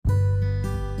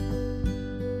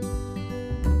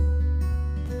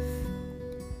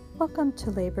Welcome to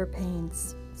Labor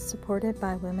Pains, supported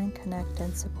by Women Connect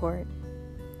and Support.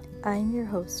 I am your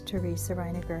host, Teresa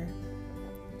Reiniger.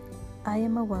 I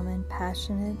am a woman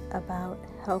passionate about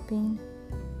helping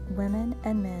women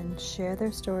and men share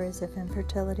their stories of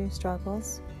infertility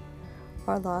struggles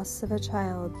or loss of a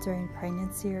child during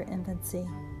pregnancy or infancy.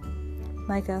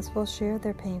 My guests will share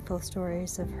their painful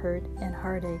stories of hurt and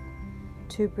heartache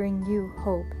to bring you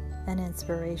hope and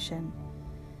inspiration,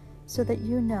 so that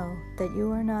you know that you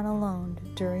are not alone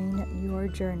during your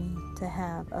journey to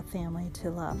have a family to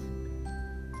love.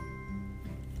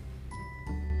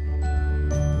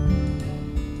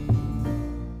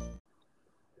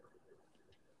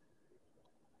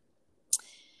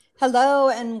 Hello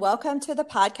and welcome to the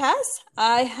podcast.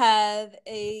 I have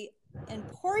an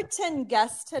important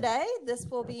guest today. This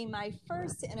will be my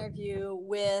first interview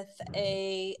with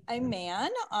a man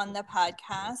on the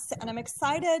podcast, and I'm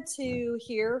excited to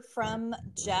hear from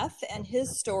Jeff and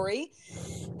his story,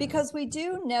 because we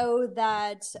do know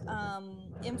that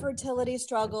infertility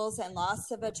struggles and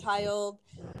loss of a child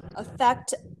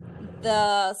affect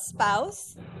the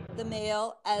spouse, the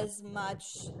male, as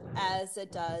much as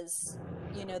it does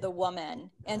the woman.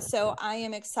 And so I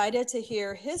am excited to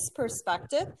hear his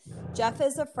perspective. Jeff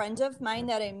is a friend of mine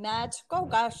that I met,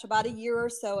 about a year or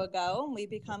so ago, and we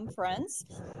become friends,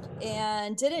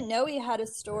 and didn't know he had a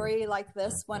story like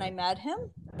this when I met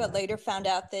him, but later found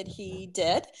out that he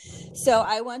did. So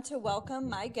I want to welcome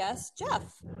my guest,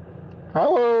 Jeff.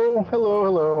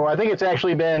 Hello. I think it's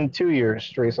actually been 2 years,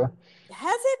 Teresa.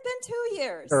 Has it been 2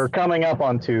 years? Or coming up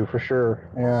on 2 for sure.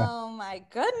 Yeah. Oh my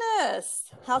goodness.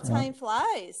 How time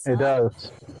flies. It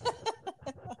does.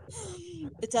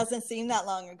 It doesn't seem that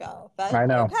long ago, but I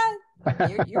know.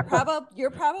 Okay. You're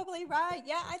probably right.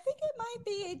 Yeah, I think it might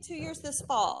be 2 years this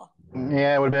fall.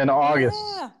 Yeah, it would have been August.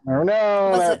 Yeah. Or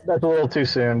no, that's a little too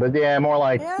soon. But yeah, more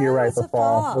like you're right, the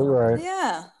fall. You're right.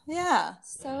 Yeah.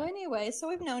 So anyway,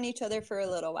 we've known each other for a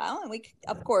little while, and we,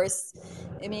 of course,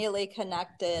 immediately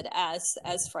connected as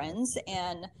friends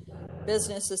and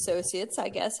business associates, I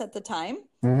guess, at the time.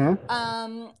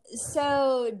 Mm-hmm.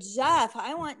 So Jeff,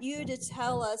 I want you to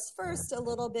tell us first a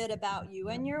little bit about you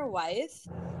and your wife.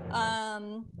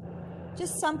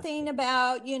 Just something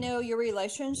about, your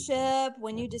relationship,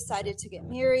 when you decided to get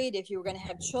married, if you were going to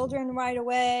have children right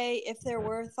away, if there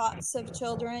were thoughts of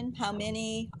children, how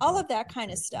many, all of that kind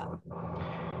of stuff.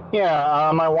 Yeah,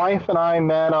 my wife and I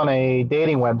met on a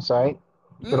dating website,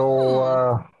 good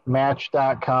old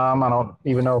Match.com. I don't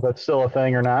even know if that's still a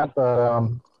thing or not, but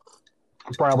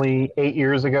probably 8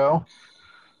 years ago.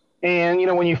 And,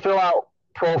 when you fill out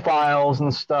profiles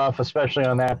and stuff, especially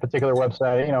on that particular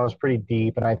website, it was pretty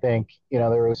deep. And I think,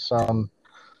 there was some,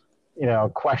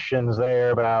 questions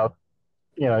there about,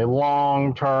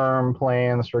 long-term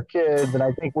plans for kids. And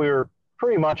I think we were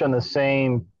pretty much on the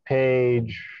same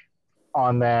page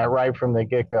on that right from the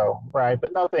get-go, right?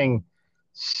 But nothing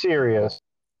serious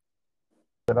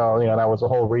at all. That was the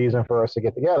whole reason for us to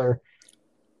get together.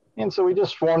 And so we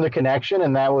just formed a connection,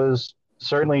 and that was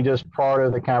certainly just part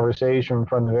of the conversation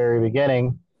from the very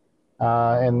beginning.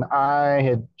 And I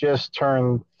had just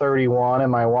turned 31,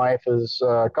 and my wife is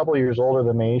a couple of years older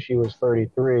than me. She was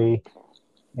 33.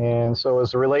 And so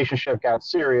as the relationship got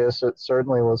serious, it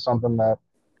certainly was something that,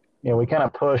 we kind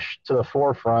of pushed to the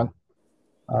forefront,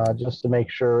 just to make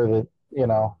sure that,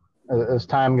 as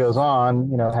time goes on,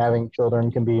 having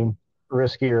children can be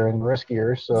riskier and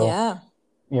riskier. So, yeah.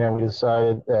 We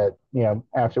decided that,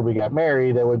 after we got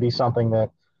married, that would be something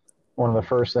that one of the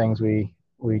first things we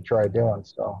tried doing.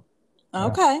 So,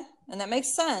 okay. Yeah. And that makes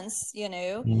sense,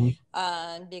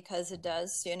 Mm-hmm. Because it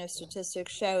does,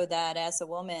 statistics show that as a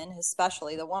woman,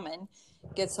 especially the woman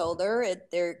gets older,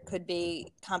 there could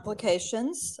be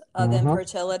complications of Mm-hmm.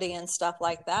 infertility and stuff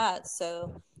like that.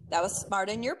 So that was smart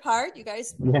on your part. You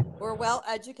guys were well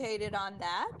educated on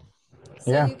that.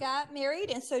 So you got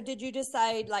married, and so did you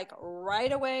decide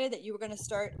right away that you were going to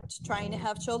start trying to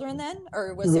have children then,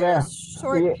 or was there a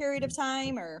short period of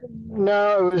time? Or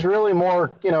no, it was really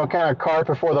more kind of cart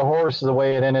before the horse is the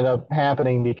way it ended up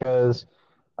happening, because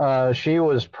she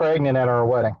was pregnant at our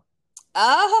wedding.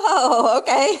 Oh,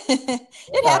 okay.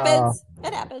 It happens.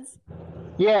 It happens.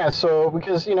 Yeah, so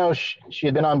because she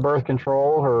had been on birth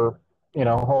control her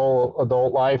whole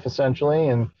adult life essentially,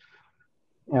 and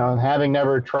having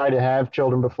never tried to have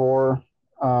children before,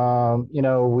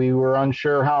 we were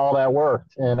unsure how all that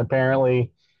worked. And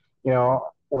apparently,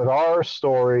 with our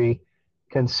story,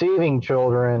 conceiving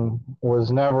children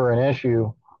was never an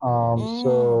issue.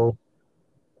 So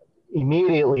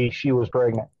immediately she was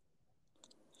pregnant.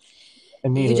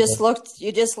 immediately.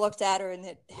 You just looked at her and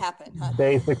it happened, huh?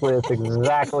 Basically, it's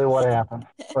exactly what happened,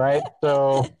 right?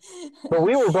 So, but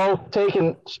we were both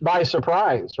taken by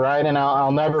surprise, right? And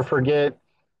I'll never forget,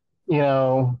 you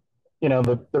know,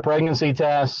 the pregnancy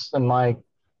tests and like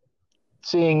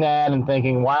seeing that and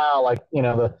thinking, wow, like,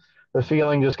 the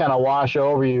feeling just kind of wash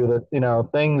over you that,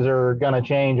 things are going to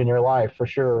change in your life for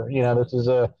sure. This is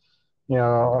a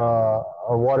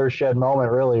watershed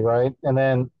moment really. Right. And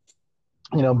then,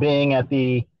 being at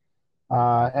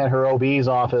her OB's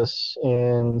office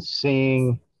and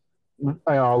seeing,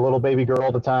 a little baby girl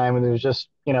at the time, and it was just,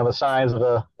 the size of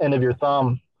the end of your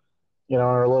thumb,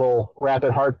 her little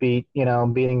rapid heartbeat,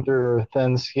 beating through her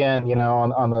thin skin,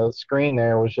 on the screen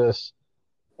there was just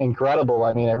incredible.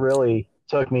 I mean, it really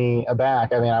took me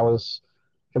aback. I mean, I was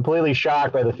completely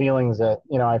shocked by the feelings that,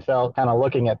 I felt kind of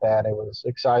looking at that. It was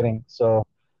exciting. So,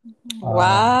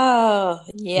 Wow.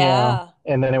 Yeah.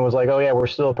 and then it was like, oh yeah, we're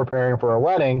still preparing for a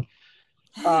wedding.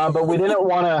 But we didn't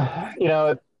want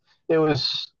to, it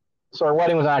was, so our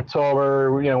wedding was in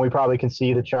October. We probably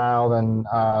conceived a child in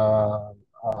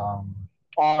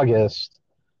August.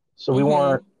 So we Mm-hmm.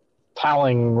 weren't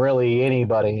telling really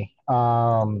anybody.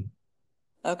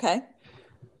 Okay.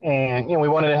 And, we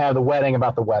wanted to have the wedding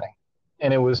about the wedding.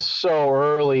 And it was so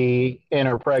early in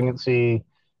her pregnancy,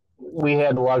 we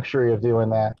had the luxury of doing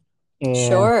that. And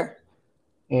Sure.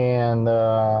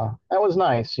 that was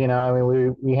nice. I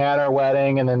mean, we had our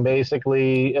wedding, and then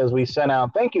basically, as we sent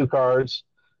out thank you cards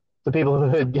to people who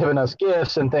had given us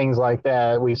gifts and things like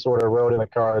that, we sort of wrote in a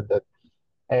card that,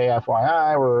 hey,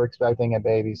 FYI, we're expecting a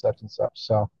baby, such and such.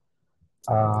 So,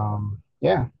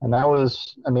 yeah, and that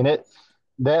was, I mean,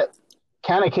 that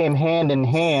kind of came hand in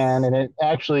hand, and it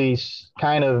actually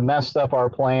kind of messed up our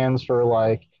plans for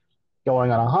like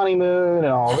going on a honeymoon and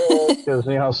all this because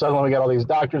suddenly we got all these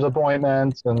doctor's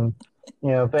appointments and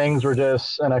things were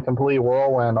just in a complete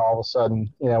whirlwind all of a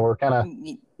sudden. We're kind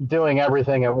of doing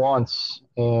everything at once,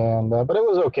 and but it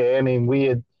was okay. I mean, we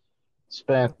had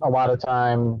spent a lot of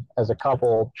time as a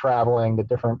couple traveling to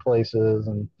different places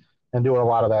and doing a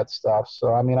lot of that stuff.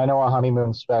 So I mean, I know a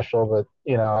honeymoon's special, but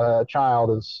a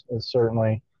child is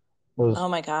certainly was Oh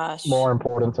my gosh. more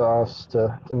important to us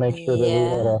to make sure that we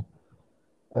had Yeah.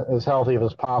 as healthy of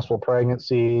as possible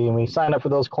pregnancy. And we signed up for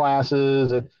those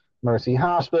classes at Mercy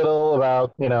Hospital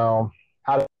about,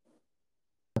 how to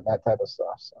that type of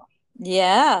stuff. So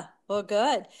Yeah. Well,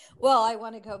 good. Well, I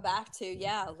want to go back to,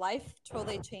 yeah, life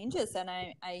totally changes. And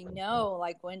I know,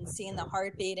 like, when seeing the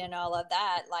heartbeat and all of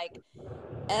that, like,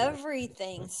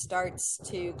 everything starts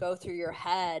to go through your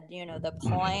head, the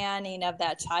planning of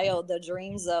that child, the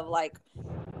dreams of, like,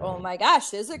 oh my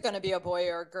gosh, is it going to be a boy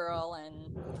or a girl?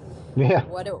 And yeah,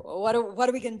 what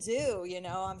are we gonna do?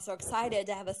 I'm so excited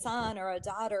to have a son or a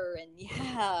daughter, and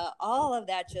yeah, all of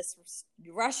that just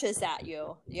rushes at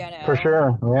you. for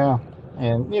sure. Yeah.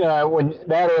 And, when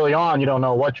that early on, you don't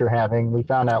know what you're having. We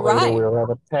found out later we Right.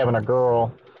 were having a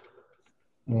girl.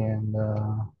 And,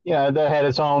 that had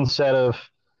its own set of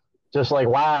just like,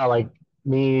 wow, like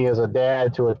me as a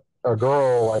dad to a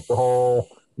girl, like the whole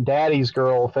daddy's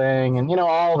girl thing. And,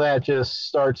 all that just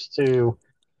starts to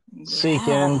seek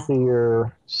Yeah. into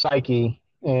your psyche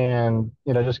and,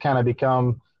 just kind of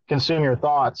consume your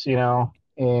thoughts,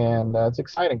 and it's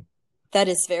exciting. That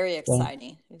is very So,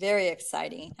 exciting. Very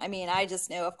exciting. I mean, I just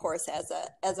know, of course,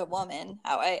 as a woman,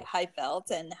 how I felt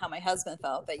and how my husband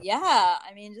felt. But yeah,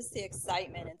 I mean, just the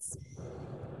excitement.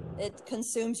 It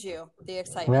consumes you. The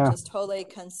excitement yeah. just totally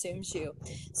consumes you.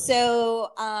 So,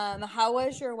 how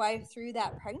was your wife through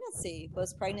that pregnancy?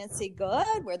 Was pregnancy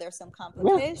good? Were there some Yeah.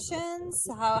 complications?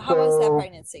 How was that So,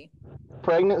 pregnancy?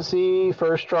 pregnancy,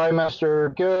 first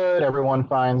trimester, good. Everyone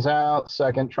finds out.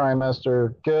 Second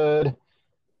trimester, good.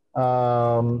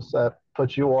 So that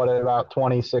puts you at about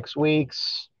 26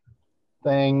 weeks.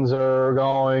 Things are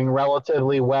going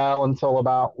relatively well until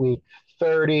about week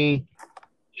 30.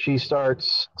 She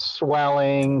starts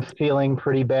swelling, feeling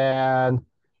pretty bad.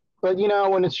 But,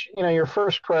 when it's, your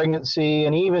first pregnancy,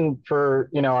 and even for,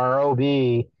 our OB,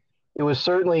 it was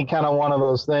certainly kind of one of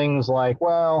those things like,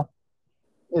 well,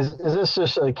 is this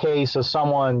just a case of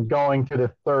someone going through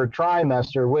the third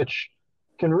trimester, which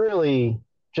can really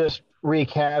just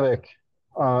wreak havoc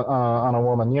on a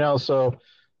woman, so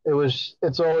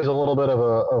it's always a little bit of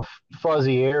a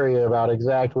fuzzy area about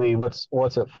exactly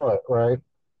what's at foot, right?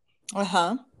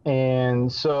 Uh-huh.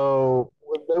 And so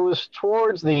it was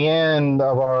towards the end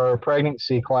of our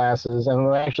pregnancy classes, and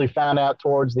we actually found out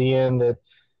towards the end that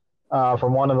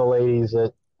from one of the ladies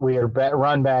that we had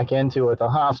run back into at the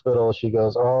hospital. She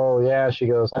goes, "Oh yeah," she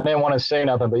goes, "I didn't want to say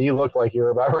nothing, but you look like you were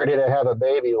about ready to have a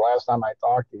baby last time I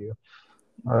talked to you."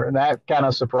 or that kind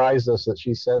of surprised us that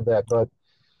she said that. But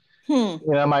Hmm.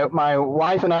 my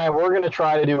wife and I were going to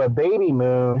try to do a baby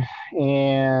moon,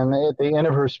 and at the end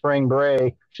of her spring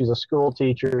break, she's a school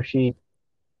teacher. She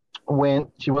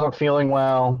wasn't feeling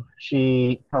well.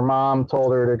 Her mom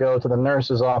told her to go to the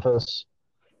nurse's office.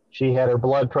 She had her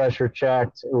blood pressure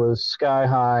checked. It was sky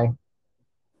high.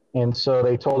 And so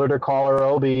they told her to call her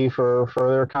OB for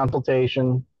further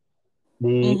consultation.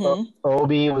 The Mm-hmm.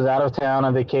 OB was out of town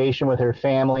on vacation with her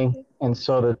family. And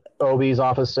so the OB's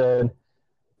office said,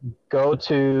 go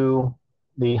to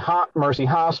the Mercy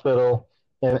Hospital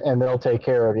and they'll take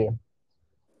care of you.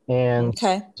 And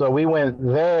Okay. so we went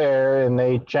there and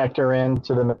they checked her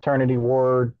into the maternity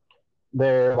ward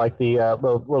there, like the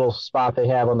little spot they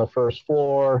have on the first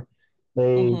floor.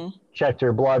 They Mm-hmm. checked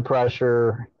her blood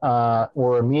pressure,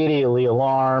 were immediately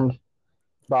alarmed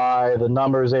by the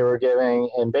numbers they were giving,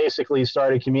 and basically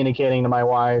started communicating to my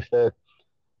wife that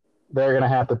they're going to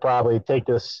have to probably take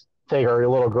our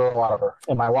little girl out of her.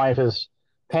 And my wife is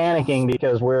panicking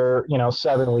because we're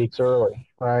 7 weeks early,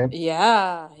 right?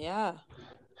 Yeah. Yeah.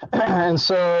 And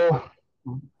so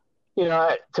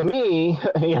to me,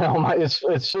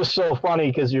 it's just so funny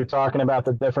because you're talking about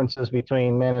the differences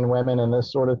between men and women and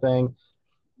this sort of thing.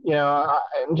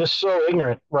 I'm just so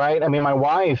ignorant, right? I mean, my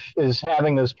wife is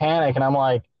having this panic, and I'm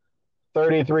like,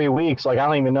 33 weeks, like I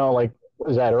don't even know, like,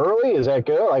 is that early? Is that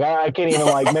good? Like I can't even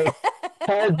like make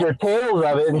heads or tails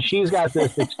of it, and she's got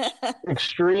this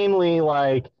extremely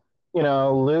like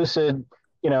lucid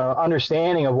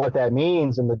understanding of what that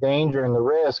means and the danger and the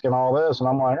risk and all this, and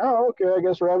I'm like, oh, okay, I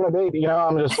guess we're having a baby.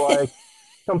 I'm just like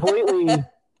completely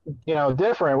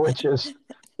different, which is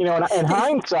in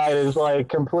hindsight is like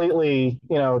completely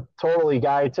totally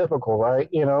guy typical, right?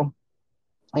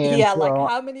 And Yeah, like so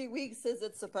how many weeks is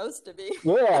it supposed to be?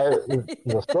 yeah,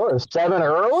 is 7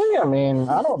 early? I mean,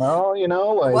 I don't know,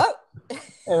 like, What?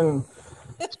 and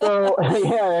so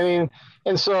yeah, I mean,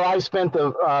 and so I spent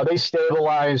they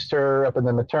stabilized her up in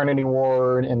the maternity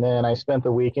ward, and then I spent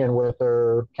the weekend with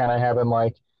her, kind of having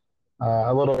like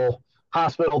a little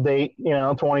hospital date,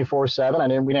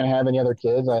 24/7. We didn't have any other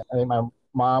kids. I think my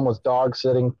mom was dog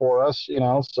sitting for us,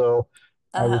 so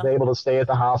I was Uh-huh. able to stay at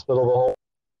the hospital the whole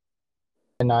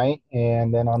night.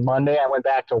 And then on Monday, I went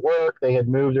back to work. They had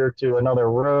moved her to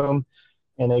another room,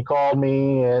 and they called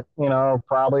me at,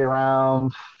 probably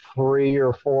around 3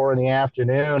 or 4 in the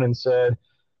afternoon and said,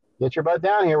 get your butt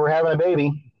down here. We're having a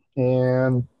baby.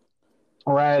 And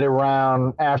right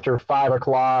around after 5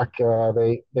 o'clock,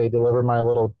 they delivered my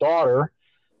little daughter,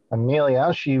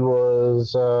 Amelia. She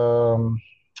was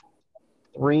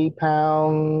 3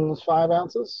 pounds 5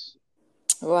 ounces.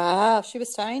 Wow, she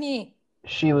was tiny.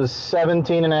 She was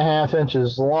 17 and a half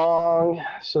inches long.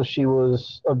 So she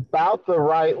was about the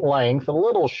right length, a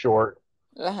little short,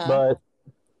 Uh-huh. but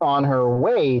on her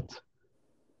weight,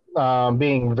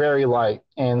 being very light.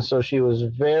 And so she was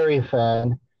very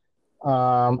thin.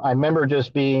 I remember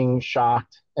just being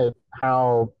shocked at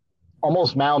how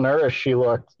almost malnourished she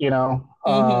looked,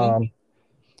 Mm-hmm.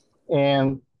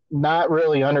 and not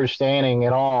really understanding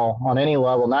at all on any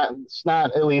level. It's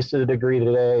not at least to the degree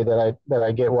today that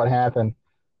I get what happened,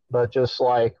 but just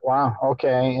like, wow,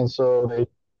 okay. And so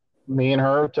me and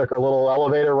her took a little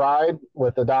elevator ride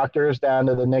with the doctors down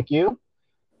to the NICU,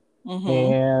 Mm-hmm.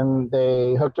 and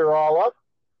they hooked her all up.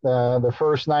 The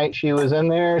first night she was in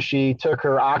there, she took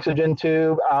her oxygen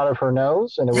tube out of her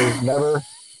nose, and it was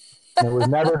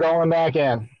never going back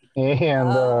in. And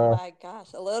Oh my gosh,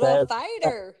 a little that,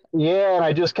 fighter. yeah, and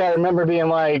I just kind of remember being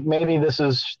like, maybe this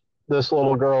is this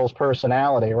little girl's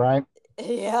personality, right?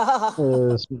 Yeah.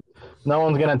 Is no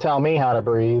one's gonna tell me how to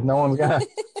breathe. No one's gonna,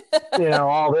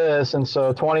 all this. And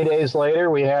so 20 days later,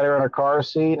 we had her in a car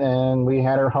seat, and we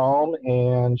had her home,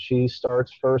 and she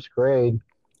starts first grade,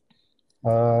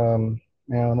 in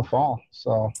the fall.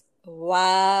 So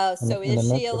Wow. So in the is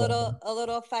she midst of that. a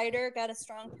little fighter? Got a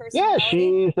strong Yeah,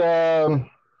 personality?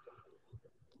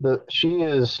 she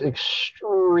is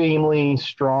extremely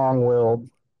strong-willed.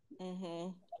 Mm-hmm.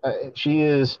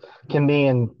 She can be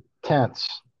intense,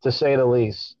 to say the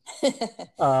least.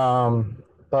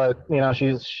 But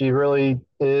she really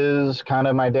is kind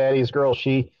of my daddy's girl.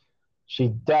 She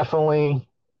definitely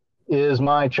is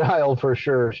my child for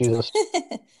sure.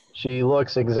 She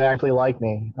looks exactly like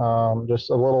me.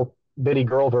 Just a little bitty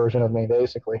girl version of me,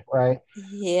 basically, right?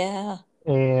 Yeah.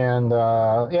 And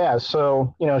yeah,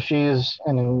 so she's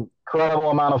an incredible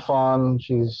amount of fun.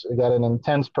 She's got an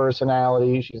intense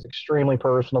personality. She's extremely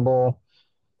personable,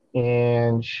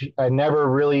 and I never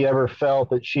really ever felt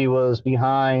that she was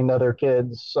behind other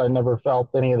kids. I never felt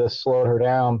any of this slowed her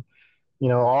down.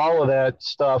 All of that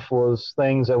stuff was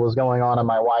things that was going on in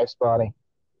my wife's body.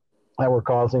 that were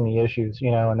causing the issues,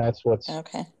 and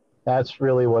Okay. that's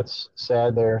really what's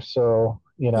sad there. So,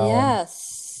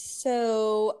 Yes.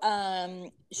 So,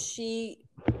 she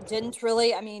didn't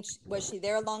really, I mean, was she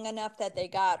there long enough that they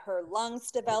got her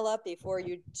lungs developed before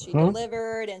she hmm?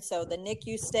 delivered? And so the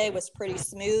NICU stay was pretty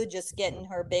smooth, just getting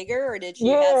her bigger, or did she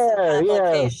have some Yeah, yeah.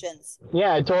 complications?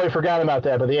 Yeah, I totally forgot about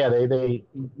that. But yeah,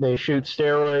 they shoot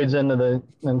steroids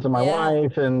into my Yeah.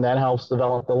 wife, and that helps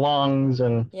develop the lungs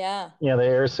and Yeah. the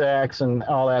air sacs and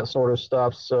all that sort of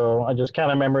stuff. So I just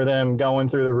kind of remember them going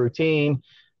through the routine.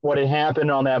 What had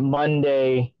happened on that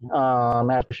Monday,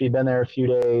 after she'd been there a few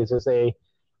days, is they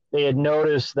had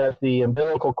noticed that the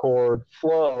umbilical cord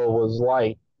flow was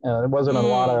light. There wasn't a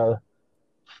lot Mm.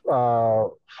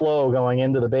 of flow going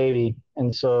into the baby,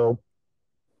 and so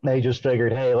they just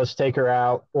figured, hey, let's take her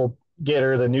out. We'll get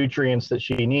her the nutrients that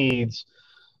she needs.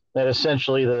 That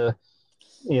essentially the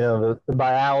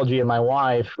biology of my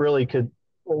wife really couldn't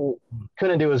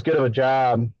do as good of a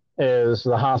job as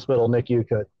the hospital NICU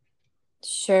could.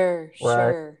 Sure,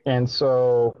 Right. sure. And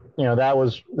so, that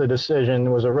was the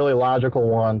decision, was a really logical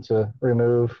one, to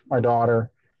remove my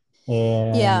daughter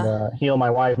and Yeah. heal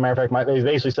my wife. Matter of fact, they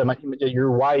basically said,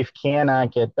 your wife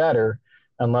cannot get better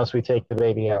unless we take the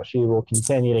baby out. She will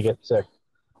continue to get sick.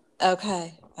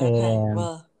 Okay. Okay. And,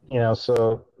 Well,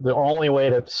 so the only way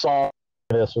to solve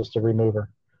this was to remove her.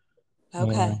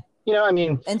 okay. And, I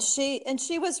mean, And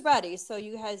she was ready. So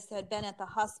you guys had been at the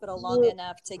hospital long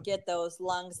enough to get those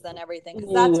lungs and everything,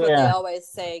 because that's what they yeah, always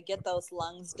say, get those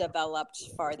lungs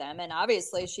developed for them. And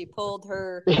obviously she pulled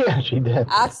her yeah, she did.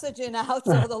 oxygen out,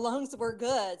 so the lungs were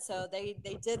good. So they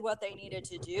did what they needed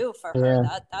to do for her.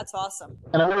 Yeah. That's awesome.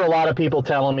 And I heard a lot of people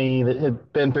telling me that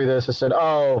had been through this and said,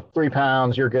 oh, 3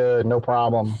 pounds, you're good, no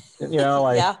problem.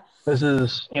 Like, Yeah. this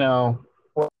is, the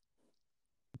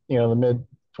mid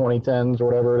 2010s or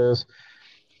whatever it is.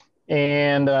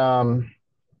 And I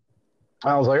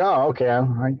was like, oh, okay,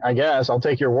 I guess I'll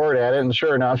take your word at it. And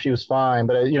sure enough, she was fine.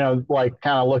 But, like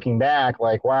kind of looking back,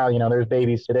 like, wow, there's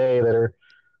babies today that are,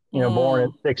 born at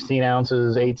Mm, 16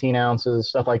 ounces, 18 ounces,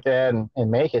 stuff like that,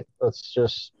 and make it. That's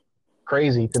just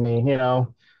crazy to me,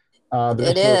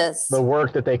 it just the is.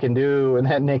 work that they can do in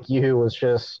that NICU was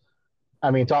just,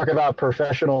 I mean, talk about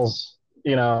professionals,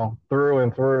 through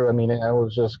and through. I mean, I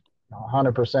was just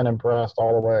 100% impressed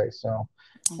all the way. So,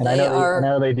 and They I are.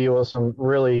 know they deal with some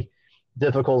really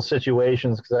difficult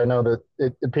situations, because I know that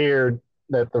it appeared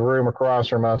that the room across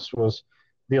from us was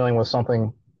dealing with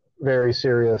something very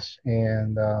serious.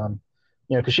 And,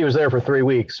 because she was there for 3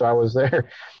 weeks. So I was there,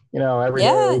 every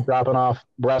day Yeah. dropping off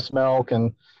breast milk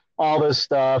and all this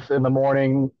stuff in the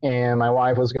morning. And my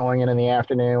wife was going in the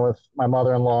afternoon with my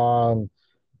mother-in-law, and,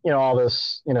 all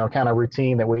this, kind of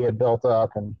routine that we had built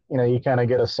up. And, you kind of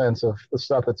get a sense of the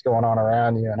stuff that's going on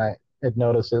around you. And I had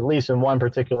noticed, at least in one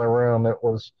particular room, it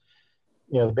was,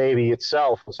 the baby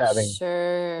itself was having,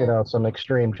 Sure. some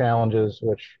extreme challenges,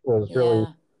 which was really Yeah.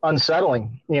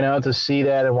 unsettling, to see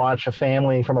that and watch a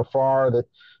family from afar that,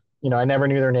 I never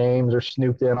knew their names or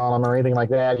snooped in on them or anything like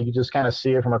that. You could just kind of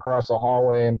see it from across the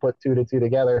hallway and put two to two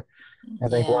together and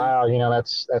think, Yeah. wow,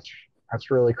 that's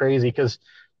really crazy. Because,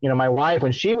 my wife,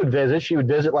 when she would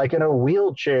visit like in a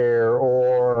wheelchair,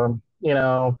 or,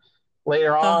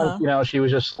 later on, Uh-huh. she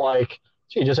was just like,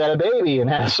 she just had a baby and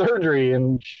had surgery,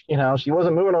 and, she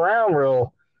wasn't moving around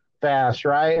real fast.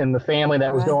 Right. And the family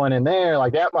that was Right. going in there,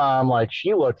 like that mom, like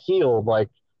she looked healed, like,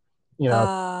 you know,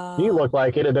 she Oh, looked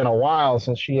like it had been a while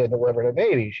since she had delivered a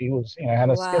baby. She was,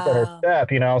 had a skip in her wow.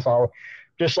 step, so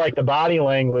just like the body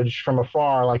language from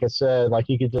afar, like I said, like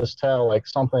you could just tell like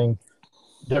something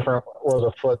different was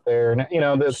afoot there. And,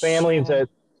 the families Sure. that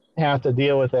have to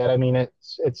deal with that, I mean,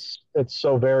 it's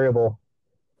so variable.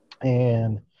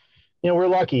 And, we're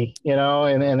lucky, in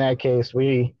that case,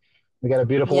 we got a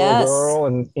beautiful little Yes. girl,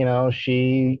 and,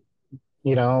 she,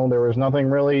 there was nothing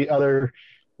really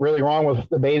wrong with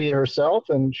the baby herself,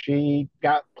 and she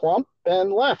got plump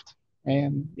and left,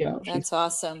 and That's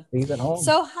awesome. she's at home.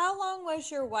 So how long was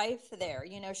your wife there?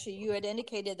 You had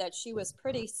indicated that she was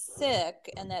pretty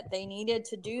sick and that they needed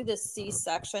to do the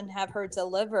C-section, have her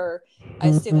deliver. I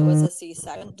assume it was a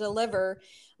C-section, deliver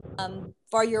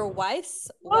for your wife's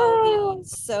well-being.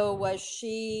 So was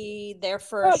she there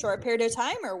for a short period of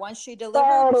time, or once she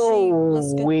About delivered, she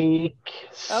was a good? week,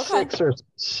 Okay.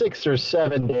 6 or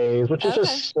 7 days, which is Okay.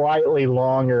 just slightly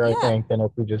longer, I Yeah. think, than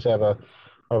if we just have a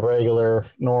regular,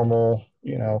 normal,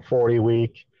 40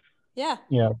 week, Yeah.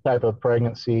 type of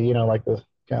pregnancy, like the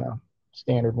kind of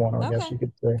standard one, I guess Okay. you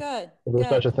could say, Good. if there's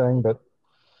such Good. a thing. But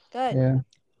Good. yeah,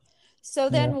 So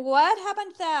then what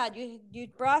happened to that? You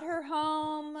brought her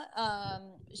home.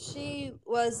 She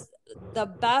was the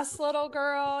best little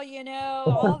girl,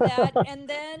 all that. And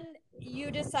then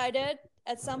you decided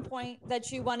at some point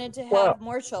that you wanted to have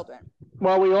more children.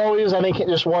 Well, we always, I think,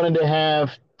 just wanted to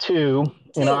have two.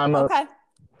 Okay.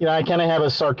 I kind of have a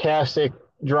sarcastic,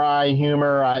 dry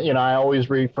humor. I always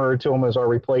refer to them as our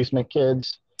replacement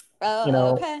kids.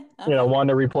 Okay. One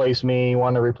to replace me,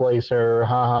 one to replace her.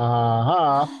 Ha ha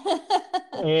ha ha.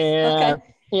 And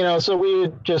so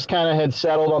we just kind of had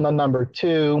settled on the number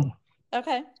 2.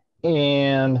 Okay.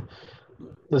 And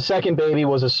the second baby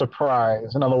was a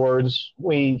surprise. In other words,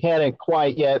 we hadn't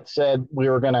quite yet said we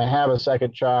were going to have a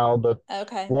second child, but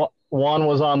one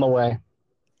was on the way.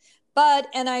 But,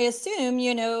 and I assume,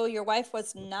 your wife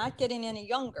was not getting any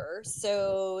younger,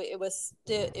 so it was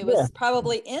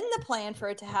probably in the plan for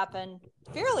it to happen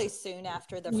fairly soon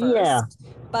after the first,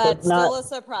 but still a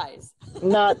surprise.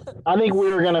 I think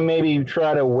we were going to maybe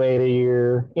try to wait a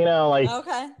year,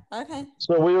 Okay.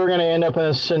 So we were going to end up in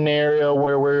a scenario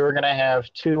where we were going to have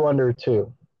 2 under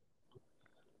 2.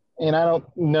 And I don't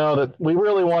know that we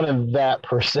really wanted that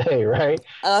per se, right?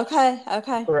 Okay.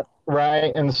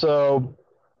 Right. And so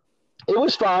it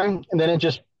was fine. And then it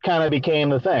just kind of became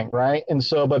the thing, right? And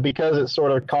so, but because it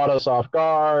sort of caught us off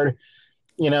guard,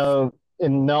 in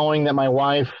knowing that my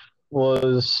wife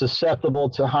was susceptible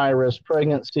to high-risk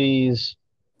pregnancies,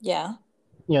 it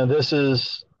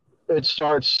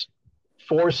starts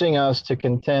forcing us to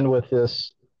contend with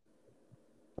this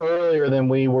earlier than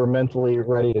we were mentally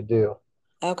ready to do.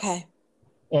 Okay.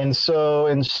 And so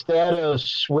instead of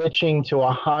switching to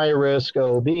a high-risk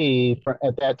OB,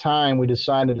 at that time, we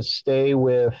decided to stay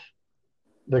with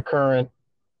the current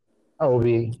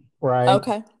OB, right?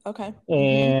 Okay.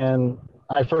 And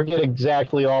I forget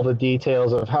exactly all the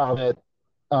details of how that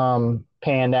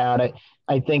panned out.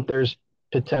 I think there's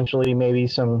potentially maybe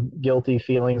some guilty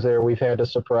feelings there we've had to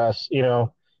suppress,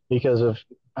 because of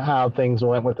how things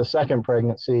went with the second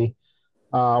pregnancy.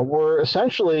 We're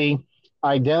essentially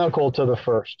identical to the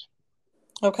first.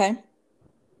 Okay.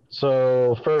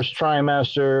 So first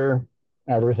trimester,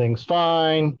 everything's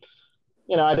fine.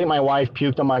 I think my wife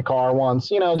puked on my car once,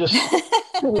 just,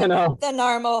 the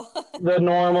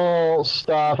normal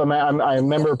stuff. I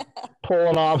remember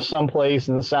pulling off someplace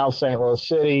in South St. Louis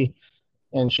City,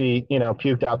 and she,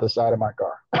 puked out the side of my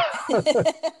car.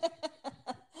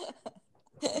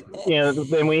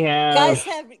 Then we have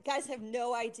guys have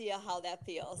no idea how that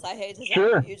feels. I hate to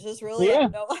say you just really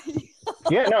have no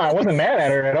idea. No, I wasn't mad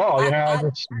at her at all.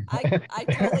 I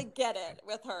totally get it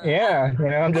with her. Yeah,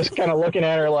 I'm just kind of looking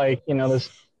at her like, this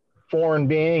foreign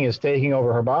being is taking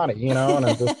over her body, and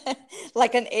I'm just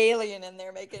like an alien in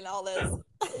there making all this.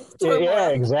 Yeah,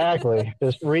 exactly.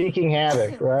 Just wreaking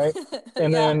havoc, right?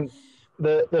 And then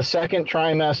the second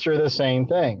trimester, the same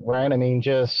thing, right? I mean,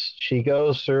 she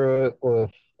goes through it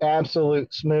with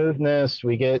absolute smoothness.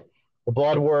 We get the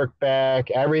blood work back,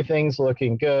 everything's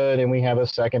looking good, and we have a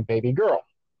second baby girl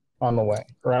on the way,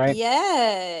 right?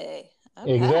 Yay.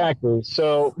 Okay. Exactly.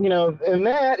 So, and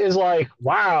that is like,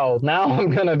 wow, now I'm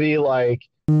going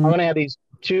to have these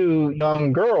 2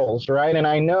 young girls, right? And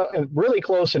I know, really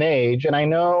close in age, and I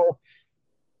know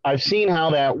I've seen how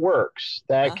that works.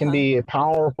 That can be a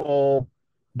powerful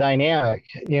dynamic,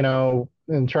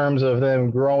 in terms of them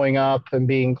growing up and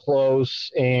being close,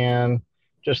 and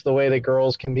just the way that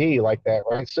girls can be like that,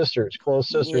 right? Close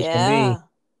sisters can be.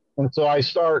 And so I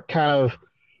start kind of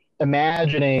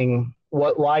imagining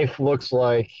what life looks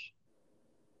like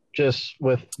just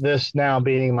with this now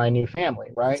being my new family,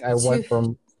 right? I went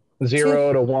from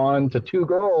 0 to 1 to 2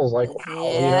 girls, like,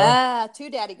 wow. 2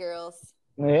 daddy girls.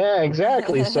 Yeah,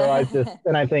 exactly. So I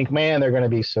think, man, they're going to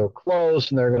be so close,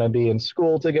 and they're going to be in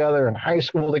school together and high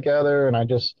school together. And I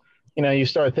just, you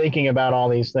start thinking about all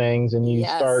these things, and you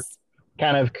start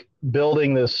kind of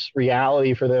building this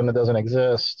reality for them that doesn't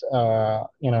exist,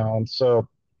 and so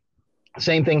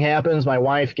same thing happens. My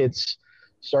wife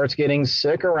starts getting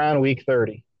sick around week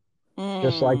 30,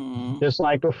 just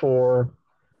like before.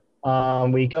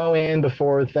 We go in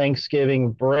before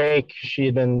Thanksgiving break. She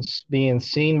had been being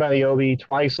seen by the OB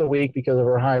twice a week because of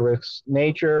her high-risk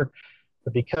nature.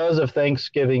 But because of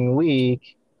Thanksgiving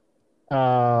week,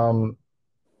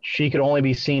 she could only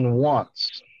be seen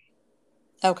once.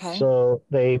 Okay. So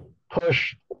it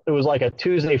was like a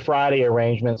Tuesday, Friday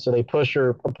arrangement. So they pushed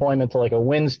her appointment to like a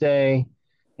Wednesday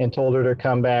and told her to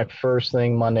come back first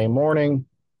thing Monday morning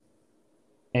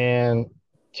and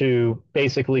to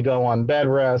basically go on bed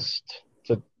rest,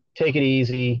 to take it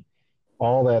easy,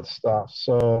 all that stuff.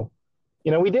 So,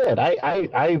 we did.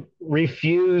 I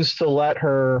refused to let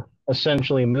her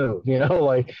essentially move,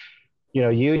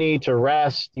 you need to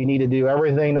rest. You need to do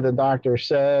everything that the doctor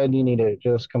said. You need to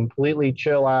just completely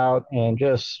chill out and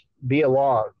just be a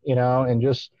log, and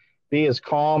just be as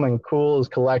calm and cool as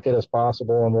collected as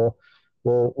possible. And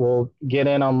we'll get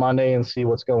in on Monday and see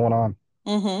what's going on.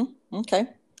 Okay.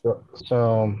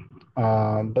 So,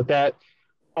 but that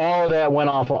all of that went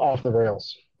off the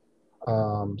rails.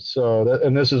 And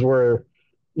this is where,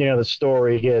 the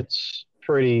story gets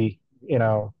pretty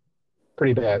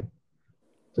bad,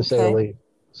 to say the Okay. least.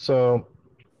 So,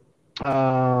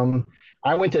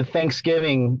 I went to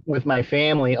Thanksgiving with my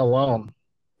family alone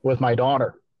with my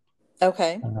daughter.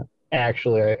 Okay.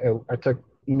 Actually, I took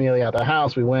Amelia out of the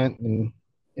house. We went and,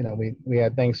 we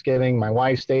had Thanksgiving. My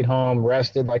wife stayed home,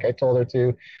 rested like I told her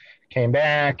to, came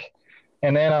back.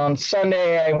 And then on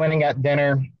Sunday, I went and got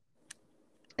dinner.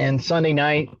 And Sunday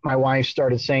night, my wife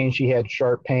started saying she had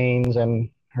sharp pains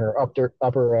in her upper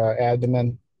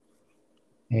abdomen,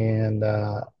 and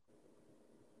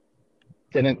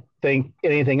didn't think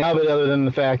anything of it other than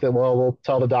the fact that, well, we'll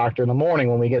tell the doctor in the morning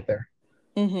when we get there.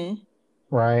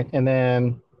 Right. And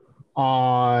then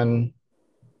on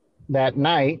that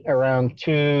night, around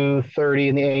 2:30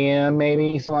 in the a.m.,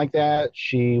 maybe something like that,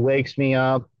 she wakes me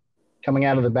up coming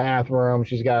out of the bathroom.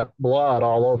 She's got blood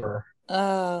all over her.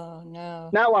 Oh, no.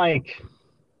 Not like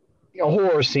a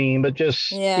horror scene, but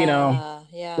just, Yeah.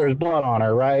 there's blood on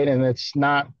her, right? And it's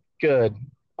not good.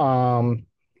 And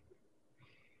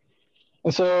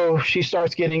so she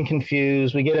starts getting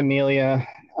confused. We get Amelia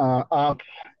up.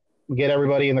 We get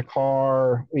everybody in the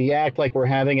car. We act like we're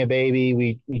having a baby.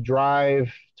 We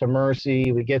drive to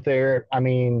Mercy. We get there. I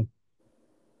mean,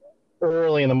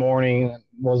 early in the morning.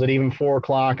 Was it even 4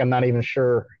 o'clock? I'm not even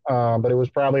sure. But it was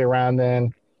probably around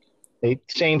then.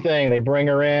 Same thing. They bring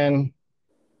her in.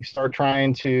 We start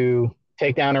trying to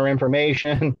take down her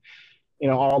information,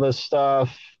 all this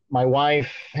stuff. My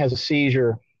wife has a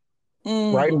seizure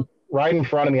right in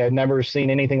front of me. I've never seen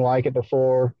anything like it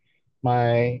before.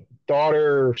 My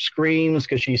daughter screams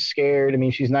because she's scared. I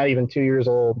mean, she's not even 2 years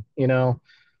old,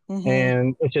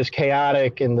 and it's just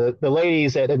chaotic. And the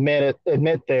ladies that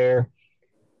admit there,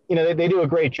 they do a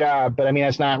great job, but I mean,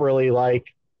 that's not really like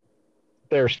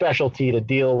their specialty to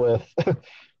deal with,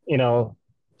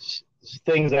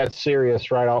 things that serious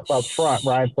right up front,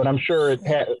 right? But I'm sure it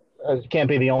can't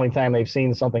be the only time they've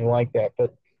seen something like that.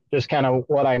 But just kind of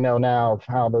what I know now of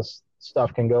how this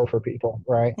stuff can go for people,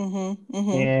 right?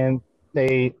 And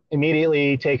they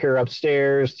immediately take her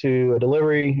upstairs to a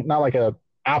delivery, not like a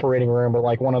operating room, but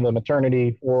like one of the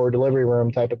maternity or delivery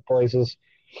room type of places.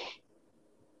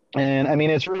 And I mean,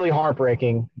 it's really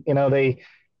heartbreaking.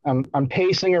 I'm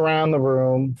pacing around the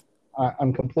room.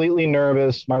 I'm completely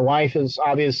nervous. My wife is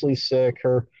obviously sick.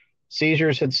 Her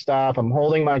seizures had stopped. I'm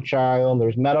holding my child.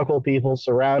 There's medical people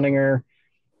surrounding her,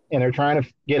 and they're trying to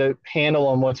get a handle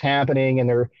on what's happening. And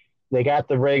they got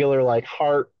the regular like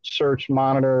heart search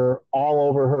monitor all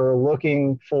over her,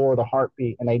 looking for the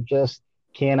heartbeat, and they just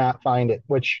cannot find it,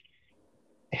 which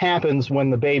happens when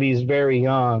the baby's very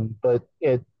young. But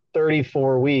at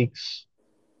 34 weeks,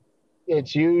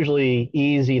 it's usually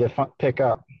easy to pick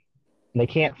up. And they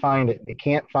can't find it. They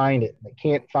can't find it. They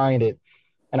can't find it.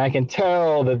 And I can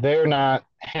tell that they're not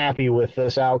happy with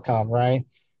this outcome, right?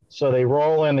 So they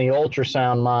roll in the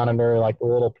ultrasound monitor, like the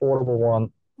little portable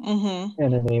one.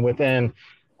 And I mean, within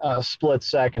a split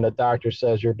second, the doctor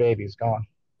says your baby's gone.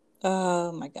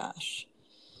 Oh my gosh.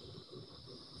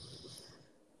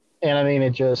 And I mean,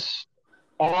 it just,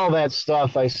 all that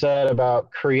stuff I said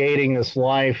about creating this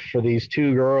life for these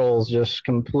two girls just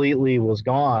completely was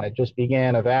gone. It just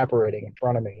began evaporating in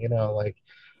front of me,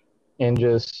 and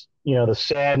just, the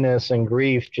sadness and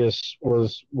grief just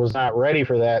was not ready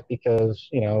for that, because,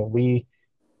 we,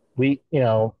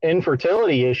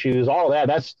 infertility issues, all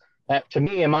that to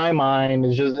me in my mind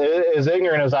is just as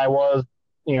ignorant as I was,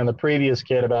 the previous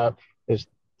kid about is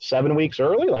 7 weeks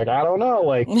early. Like, I don't know.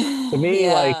 Like to me,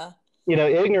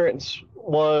 ignorance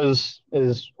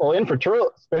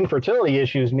infertility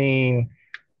issues mean,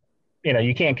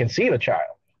 you can't conceive a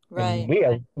child. Right. And we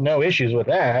have no issues with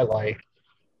that.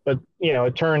 But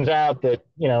it turns out that,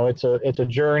 it's a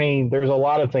journey. There's a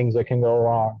lot of things that can go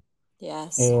wrong.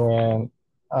 Yes. And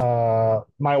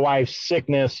my wife's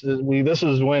sickness, this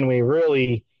is when we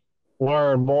really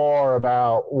learn more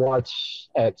about what's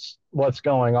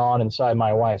going on inside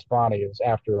my wife's body, is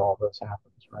after all this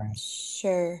happens, right?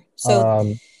 Sure.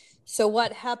 So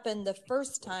what happened the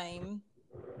first time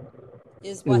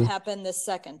is what happened the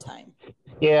second time.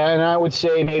 Yeah, and I would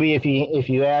say maybe if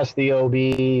you ask the OB,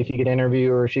 if you could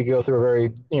interview her, she could go through a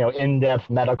very in-depth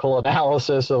medical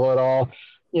analysis of it all.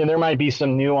 There might be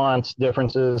some nuanced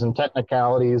differences and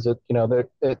technicalities that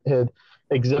it had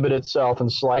exhibit itself in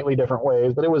slightly different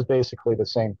ways, but it was basically the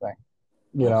same thing.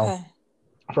 You know, Okay.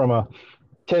 from a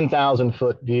 10,000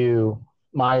 foot view,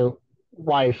 my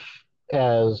wife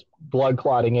has blood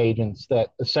clotting agents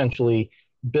that essentially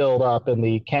build up in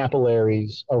the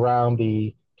capillaries around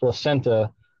the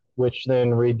placenta, which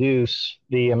then reduce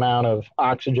the amount of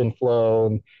oxygen flow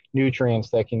and nutrients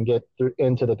that can get through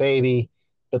into the baby.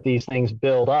 But these things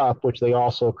build up, which they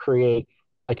also create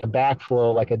like a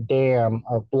backflow, like a dam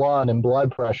of blood and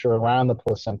blood pressure around the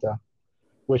placenta,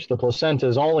 which the placenta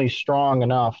is only strong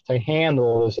enough to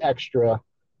handle this extra,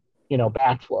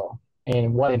 backflow.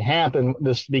 And what had happened,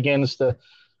 this begins to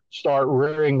start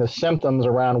rearing the symptoms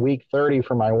around week 30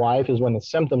 for my wife, is when the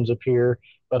symptoms appear.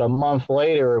 But a month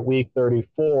later, at week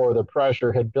 34, the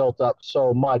pressure had built up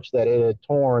so much that it had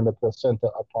torn the placenta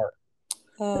apart.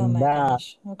 Oh And my that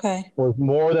gosh. Okay. was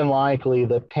more than likely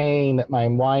the pain that my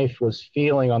wife was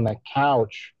feeling on the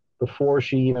couch before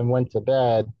she even went to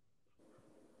bed,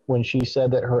 when she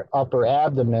said that her upper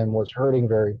abdomen was hurting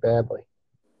very badly.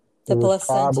 It The was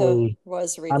placenta probably,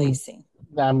 was I'm releasing.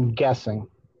 I'm guessing.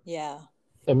 Yeah.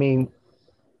 I mean,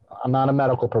 I'm not a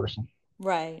medical person,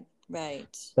 Right. Right.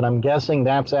 but I'm guessing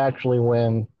that's actually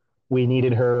when we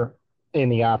needed her in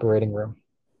the operating room,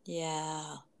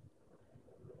 Yeah.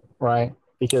 right?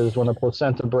 Because when the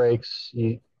placenta breaks,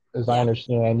 as I Yeah.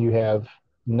 understand, you have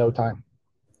no time.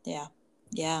 Yeah.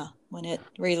 Yeah. When it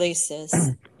releases,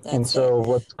 And that's it. so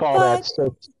let's call that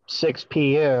But 6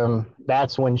 p.m.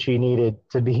 That's when she needed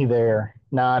to be there,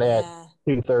 not at yeah.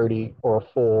 2:30 or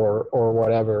 4 or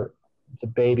whatever. The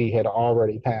baby had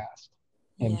already passed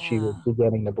and she was Yeah.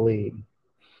 beginning to bleed.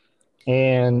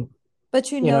 And,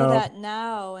 But you you know know, that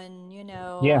now, and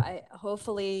yeah, I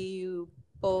hopefully you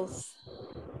both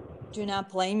do not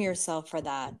blame yourself for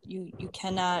that. You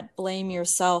cannot blame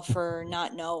yourself for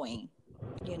not knowing,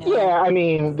 you know. yeah, I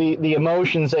mean, the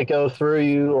emotions that go through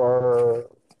you are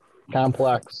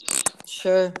complex.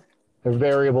 Sure. They're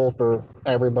variable for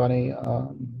everybody.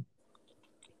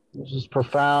 There's this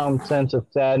profound sense of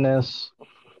sadness.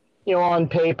 On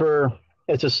paper,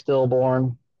 it's a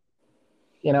stillborn.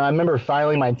 I remember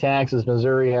filing my taxes.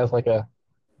 Missouri has like a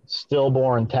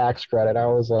stillborn tax credit. I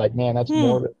was like, man, that's Hmm.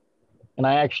 morbid. And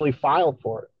I actually filed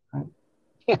for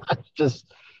it. Just,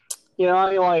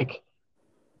 I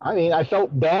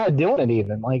felt bad doing it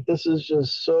even. Like, this is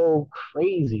just so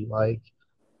crazy. Like,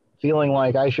 feeling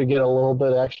like I should get a little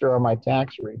bit extra on my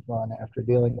tax refund after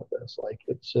dealing with this. Like,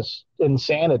 it's just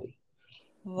insanity.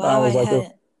 I Wow, was like,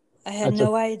 I had that's a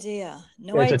no idea.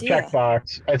 No it's a idea.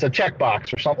 checkbox. It's a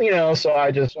checkbox or something, So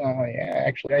I just, yeah,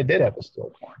 actually, I did have a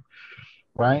stillborn,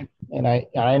 right? And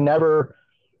I never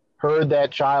heard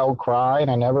that child cry,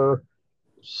 and I never,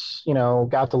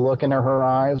 got to look into her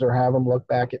eyes or have them look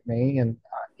back at me, and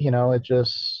it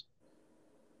just,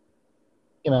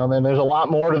 then there's a lot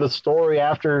more to the story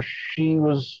after she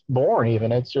was born.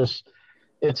 Even it's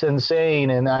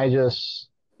insane, and I just,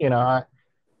 the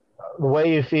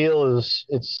way you feel is,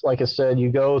 it's like I said,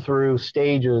 you go through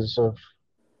stages of,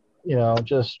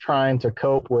 just trying to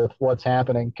cope with what's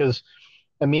happening. Because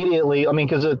immediately, I mean,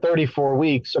 because at 34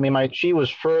 weeks, I mean, she was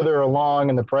further along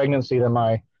in the pregnancy than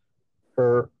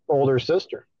her older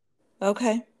sister.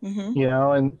 Okay.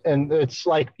 Mm-hmm. And it's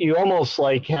like you almost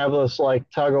like have this like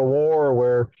tug of war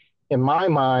where, in my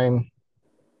mind,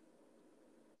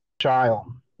 child,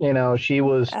 she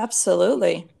was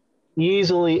Absolutely.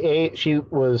 easily she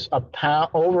was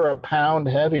over a pound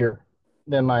heavier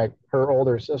than her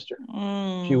older sister.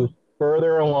 She was Mm.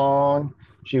 further along.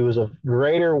 She was of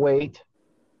greater weight.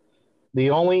 The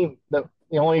only thing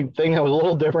that was a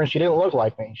little different, she didn't look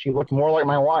like me. She looked more like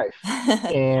my wife,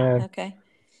 and Okay.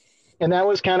 and that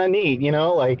was kind of neat.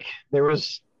 Like there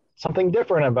was something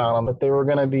different about them. That they were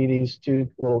going to be these two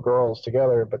little girls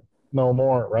together, but no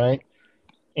more, right?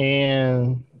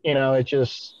 And it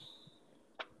just,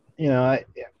 I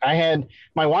had,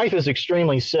 my wife is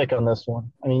extremely sick on this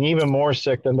one. I mean, even more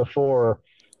sick than before.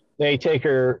 They take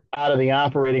her out of the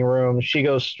operating room. She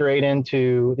goes straight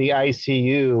into the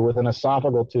ICU with an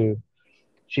esophageal tube.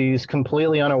 She's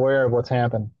completely unaware of what's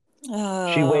happened.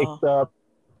 She wakes Oh. up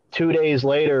 2 days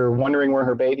later wondering where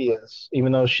her baby is,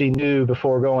 even though she knew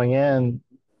before going in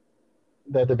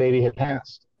that the baby had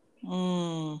passed.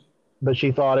 Mm. But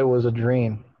she thought it was a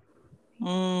dream.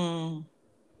 Mm.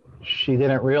 She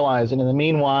didn't realize it. In the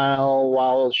meanwhile,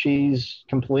 while she's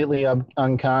completely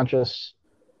unconscious,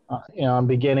 I'm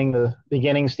beginning the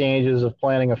beginning stages of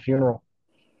planning a funeral.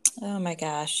 Oh my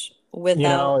gosh. You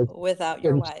know, Without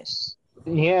your and wife.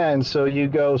 yeah, and so you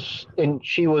go, and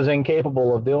she was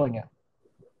incapable of doing it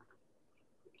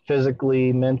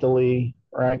physically, mentally,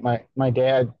 right? My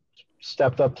dad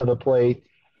stepped up to the plate,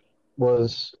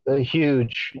 was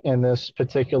huge in this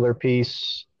particular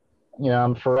piece.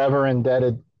 I'm forever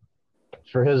indebted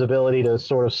for his ability to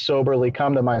sort of soberly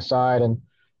come to my side and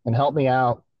help me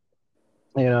out,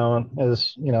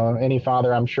 as, any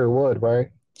father I'm sure would, right?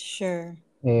 Sure.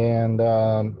 And,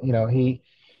 he,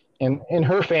 and in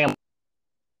her family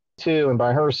too, and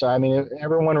by her side, I mean,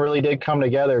 everyone really did come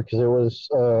together because it was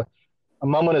a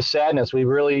moment of sadness. We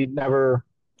really never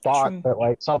thought True. that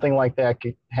like something like that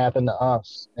could happen to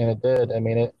us, and it did. I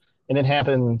mean, it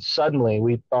happened suddenly.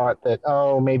 We thought that,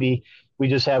 oh, maybe we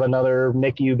just have another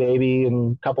NICU baby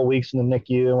and a couple weeks in the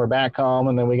NICU and we're back home,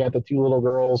 and then we got the two little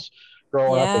girls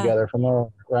growing up Yeah. together from there,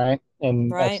 right?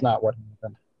 And that's Right. not what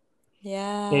happened.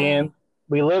 Yeah. And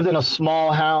we lived in a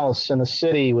small house in the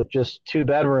city with just two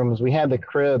bedrooms. We had the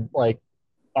crib like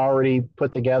already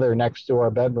put together next to our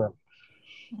bedroom,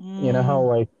 Mm.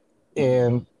 like,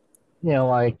 and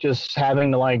like just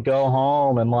having to like go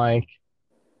home and like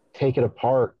take it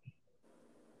apart,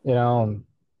 and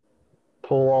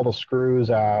pull all the screws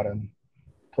out and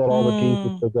put all the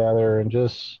pieces Mm. together and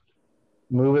just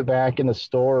move it back into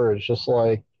storage, just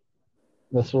like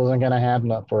this wasn't going to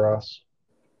happen up for us.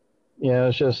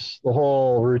 It's just the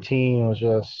whole routine was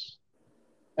just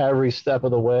every step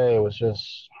of the way was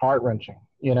just heart wrenching,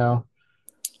 but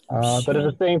at Sure.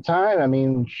 the same time, I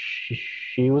mean,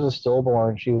 she was a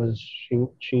stillborn. She was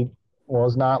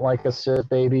not like a sick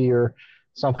baby or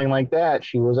something like that.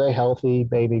 She was a healthy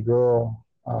baby girl,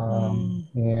 Mm.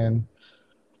 and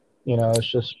it's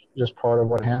just part of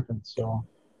what happened. So,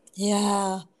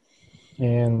 Yeah.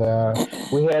 and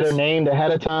we had her named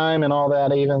ahead of time and all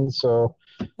that even. So,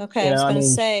 Okay, I was I going to mean,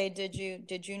 say, did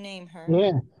you name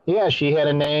her? yeah, she had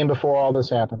a name before all this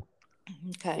happened.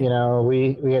 Okay.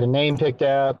 We had a name picked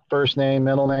out, first name,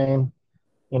 middle name.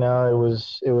 It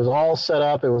was all set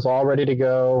up. It was all ready to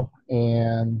go,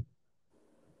 and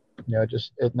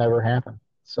just it never happened.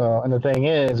 So, and the thing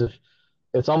is, if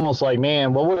it's almost like,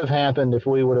 man, what would have happened if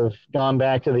we would have gone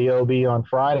back to the OB on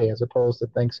Friday as opposed to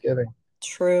Thanksgiving,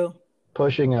 True.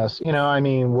 pushing us? I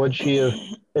mean, would she have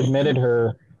admitted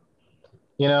her?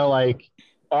 Like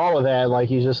all of that.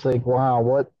 Like you just think, wow,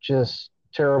 what just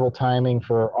terrible timing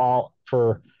for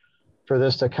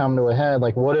this to come to a head.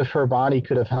 Like, what if her body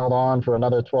could have held on for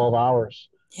another 12 hours?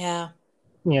 Yeah.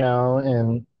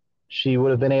 And she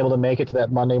would have been able to make it to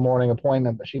that Monday morning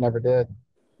appointment, but she never did.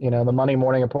 The Monday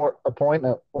morning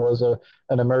appointment was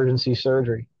an emergency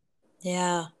surgery.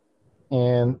 Yeah.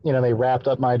 And, they wrapped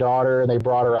up my daughter and they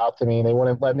brought her out to me. They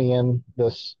wouldn't let me in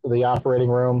the operating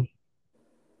room.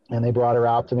 And they brought her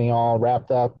out to me all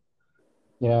wrapped up,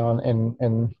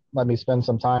 and let me spend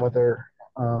some time with her.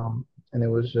 And it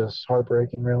was just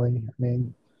heartbreaking, really. I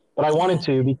mean, but I wanted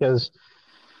Yeah. to because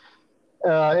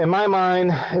in my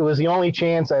mind, it was the only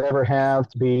chance I'd ever have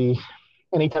to be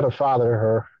any type of father to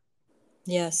her.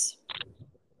 Yes.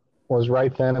 Was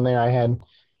right then and there. I had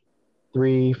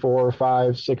 3, 4,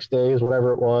 5, 6 days,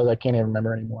 whatever it was. I can't even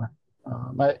remember anymore.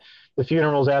 The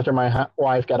funerals after my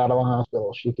wife got out of the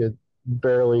hospital, she could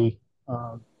barely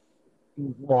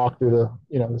walk through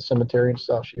the cemetery and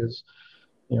stuff. She was,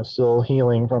 still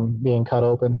healing from being cut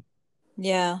open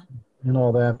Yeah. and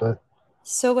all that. But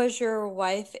So was your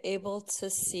wife able to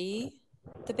see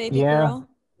the baby yeah, girl?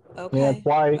 yeah, Okay.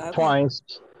 twice, Okay. twice.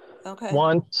 Okay.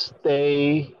 Once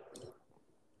they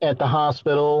at the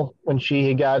hospital when she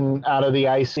had gotten out of the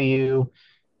ICU,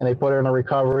 and they put her in a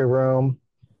recovery room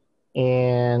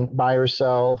and by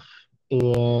herself,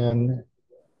 and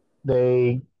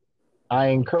I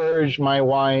encouraged my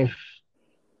wife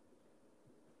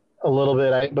a little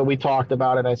bit, but we talked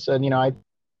about it. I said, I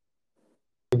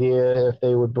idea if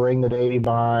they would bring the baby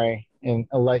by and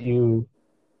let you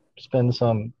spend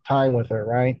some time with her,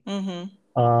 right?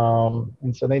 Mm-hmm.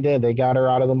 And so they did. They got her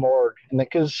out of the morgue, and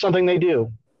because something they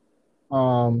do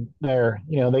there,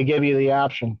 they give you the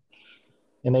option,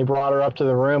 and they brought her up to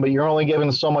the room, but you're only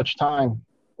given so much time,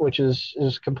 which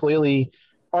is completely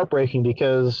heartbreaking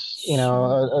because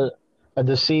Sure. a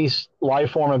deceased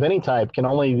life form of any type can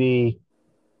only be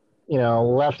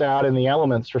left out in the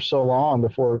elements for so long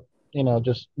before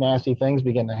just nasty things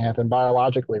begin to happen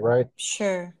biologically, right?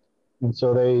 Sure. And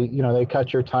so they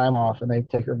cut your time off and they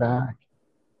take her back,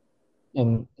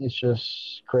 and it's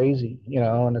just crazy,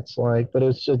 and it's like, but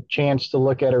it's a chance to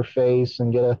look at her face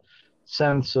and get a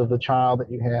sense of the child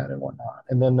that you had and whatnot.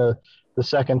 And then the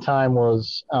second time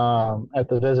was at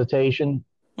the visitation.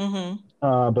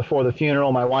 Mm-hmm. Before the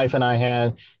funeral, my wife and I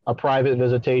had a private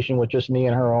visitation with just me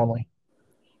and her only.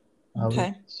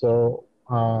 Okay. So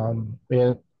we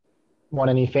didn't want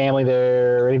any family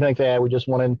there or anything like that. We just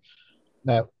wanted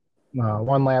that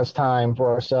one last time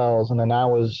for ourselves. And then I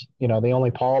was, the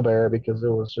only pallbearer because it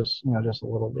was just, just a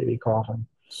little baby coffin.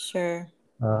 Sure.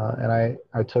 And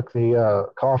I took the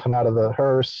coffin out of the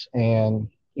hearse and,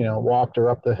 walked her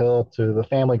up the hill to the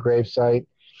family gravesite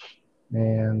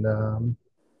and,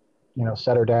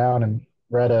 set her down and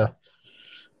read a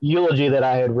eulogy that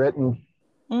I had written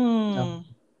in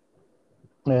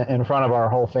front of our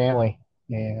whole family.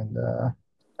 And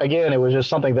again, it was just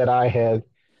something that I had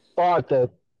thought that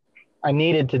I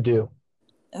needed to do.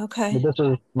 Okay. But this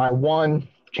was my one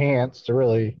chance to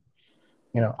really,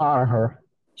 honor her.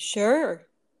 Sure.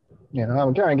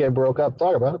 I'm trying to get broke up,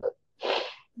 talk about it, but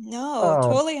no,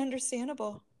 totally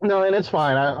understandable. No, and it's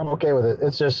fine. I'm okay with it.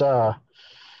 It's just, my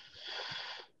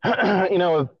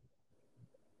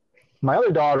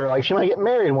other daughter, like she might get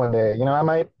married one day. I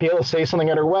might be able to say something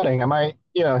at her wedding. I might,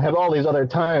 have all these other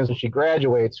times when she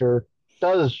graduates or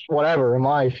does whatever in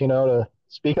life, to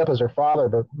speak up as her father,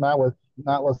 but not with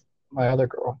my other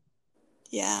girl.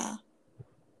 Yeah.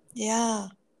 Yeah.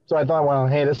 So I thought, well,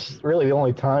 hey, this is really the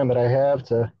only time that I have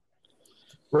to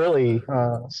really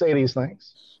say these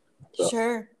things. So,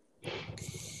 sure.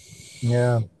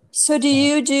 Yeah. So do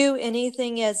you do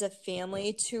anything as a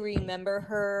family to remember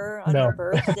her on her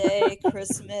birthday,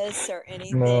 Christmas, or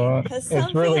anything? Because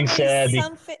it's really sad.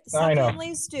 Some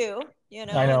families do,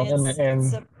 I know, and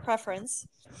it's a preference.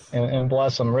 And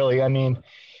bless them, really. I mean,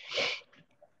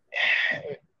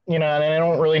 and I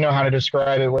don't really know how to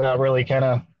describe it without really kind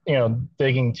of,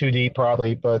 digging too deep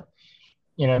probably, but,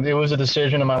 it was a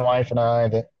decision of my wife and I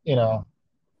that,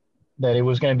 that it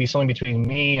was going to be something between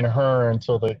me and her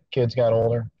until the kids got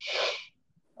older.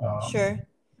 Sure.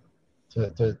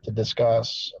 To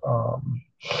discuss,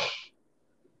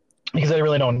 because I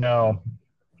really don't know,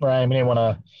 right? I mean, I didn't want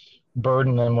to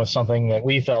burden them with something that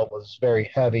we felt was very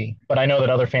heavy, but I know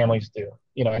that other families do.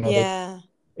 I know that,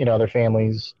 other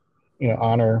families,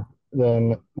 honor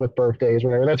them with birthdays or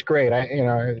whatever. That's great.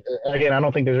 Again, I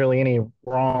don't think there's really any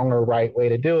wrong or right way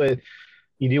to do it.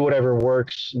 You do whatever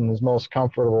works and is most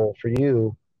comfortable for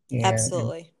you.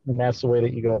 Absolutely. And that's the way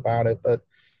that you go about it. But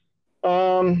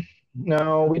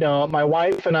no, we don't. My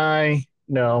wife and I,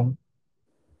 no,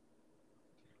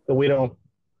 but we don't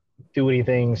do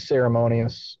anything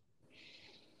ceremonious.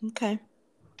 Okay.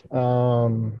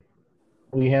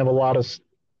 We have a lot of,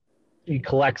 we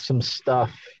collect some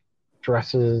stuff,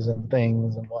 dresses and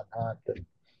things and whatnot that,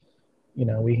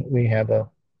 we have a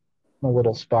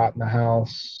little spot in the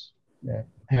house that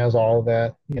has all of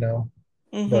that,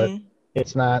 but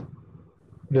it's not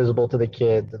visible to the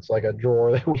kids. It's like a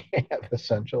drawer that we have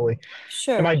essentially.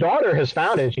 Sure. And my daughter has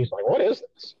found it. She's like, what is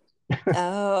this?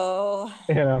 Oh,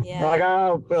 yeah. Like,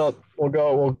 oh, well,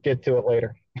 we'll get to it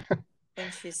later.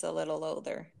 When she's a little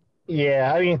older.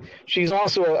 Yeah, I mean, she's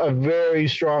also a very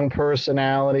strong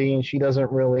personality, and she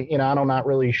doesn't really, I'm not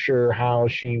really sure how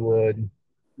she would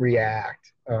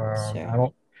react. Sure. I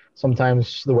don't.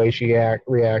 Sometimes the way she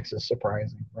reacts is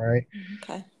surprising, right?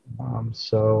 Okay.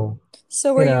 So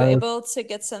were you able to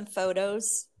get some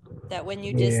photos that when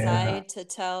you decide to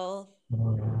tell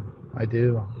I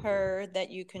do her that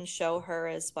you can show her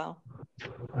as well?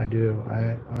 I do.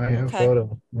 I have photos.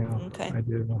 Okay. I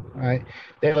do.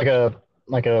 They have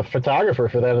like a photographer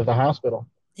for that at the hospital.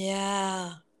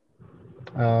 Yeah.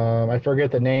 I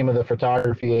forget the name of the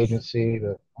photography agency,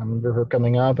 but I remember her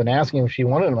coming up and asking if she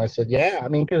wanted them. I said, yeah. I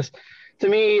mean, because to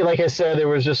me, like I said, there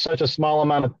was just such a small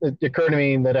amount of, it occurred to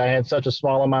me that I had such a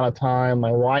small amount of time.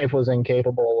 My wife was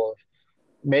incapable of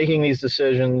making these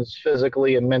decisions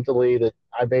physically and mentally, that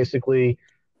I basically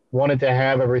wanted to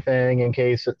have everything in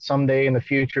case that someday in the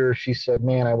future she said,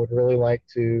 man, I would really like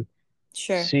to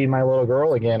see my little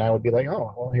girl again. I would be like,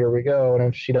 oh, well, here we go. And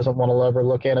if she doesn't want to ever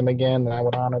look at him again, then I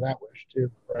would honor that wish too,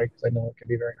 right? Because I know it can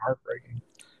be very heartbreaking.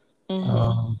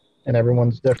 And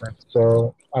everyone's different.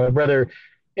 So I would rather,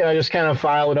 just kind of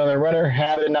file it on there, rather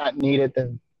have it and not need it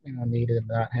than, need it and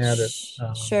not have it.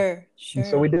 Sure. And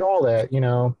so we did all that,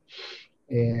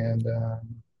 and,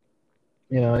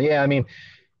 yeah, I mean,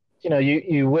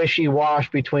 you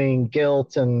wishy-wash between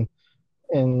guilt and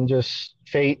just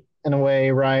fate in a way,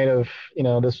 right? Of,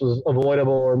 this was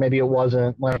avoidable or maybe it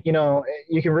wasn't. Like,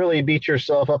 you can really beat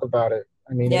yourself up about it.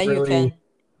 I mean, yeah, you can.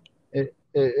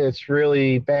 It's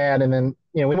really bad. And then,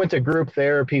 we went to group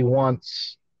therapy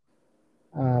once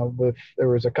there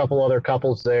was a couple other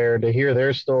couples there to hear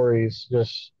their stories.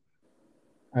 Just,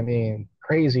 I mean,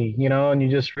 crazy, and you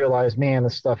just realize, man,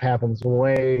 this stuff happens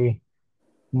way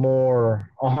more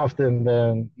often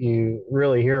than you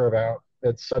really hear about.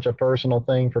 It's such a personal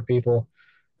thing for people.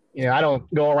 I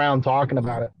don't go around talking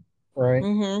about it, right?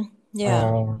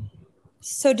 Yeah.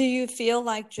 So do you feel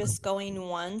like just going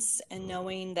once and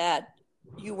knowing that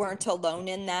you weren't alone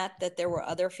in that there were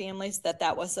other families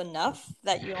that was enough,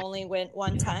 that you only went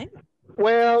one time?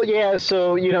 Well, yeah.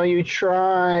 So, you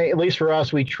try, at least for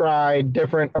us, we tried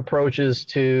different approaches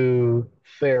to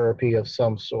therapy of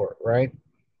some sort, right?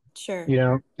 Sure.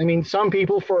 I mean, some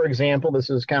people, for example, this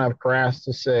is kind of crass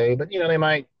to say, but, they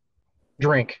might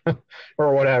drink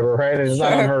or whatever, right? And it's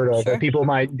not Sure. unheard of, but Sure. people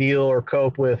might deal or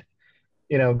cope with,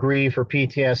 grief or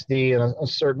PTSD in a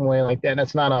certain way like that. And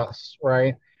that's not us,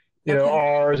 right? Okay.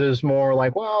 Ours is more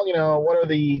like, well, what are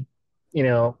the, you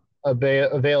know,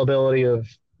 availability of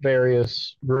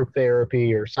various group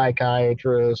therapy or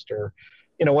psychiatrist or,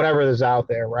 whatever is out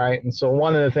there, right? And so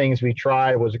one of the things we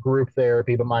tried was group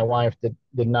therapy, but my wife did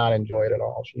not enjoy it at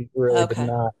all. She really did Okay.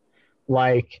 not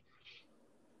like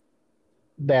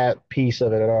that piece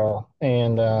of it at all.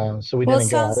 And so we Well, it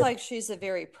didn't go at sounds it. like she's a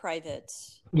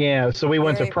Yeah, so we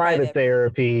went to very private private.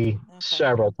 therapy Okay.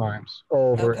 several times,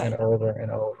 over and Okay. over and over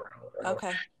and over and over,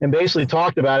 Okay. and basically Okay.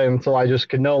 talked about it until I just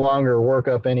could no longer work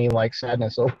up any like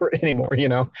sadness over it anymore,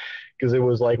 because it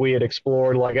was like we had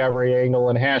explored like every angle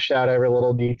and hashed out every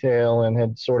little detail and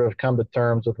had sort of come to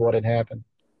terms with what had happened.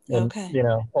 And, Okay.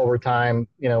 over time,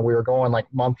 we were going like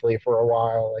monthly for a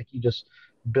while. Like you just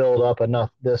build up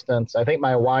enough distance. I think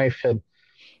my wife had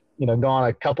gone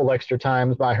a couple extra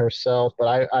times by herself,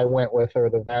 but I went with her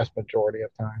the vast majority of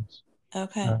times.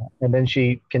 Okay. And then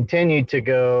she continued to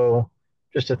go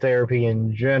just to therapy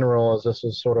in general, as this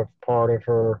was sort of part of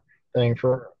her thing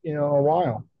for, a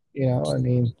while. I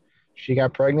mean, she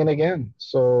got pregnant again.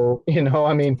 So,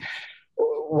 I mean,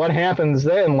 what happens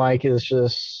then, like, is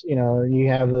just, you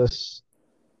have this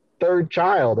third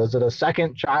child. Is it a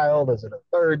second child? Is it a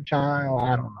third child?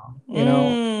 I don't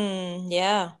know.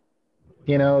 Yeah.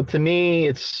 To me,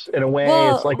 it's in a way,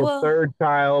 it's Well, like a well, third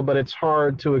child, but it's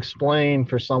hard to explain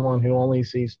for someone who only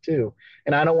sees two.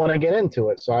 And I don't want to get into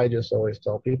it. So I just always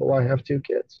tell people I have two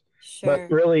kids. But sure.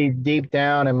 really, deep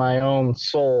down in my own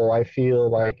soul, I feel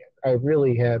like I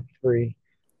really had three,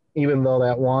 even though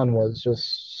that one was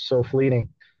just so fleeting.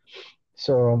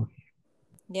 So,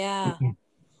 Yeah.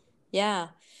 Yeah.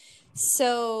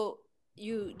 So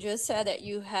you just said that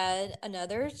you had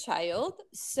another child.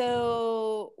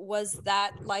 So was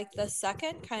that like the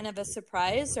second, kind of a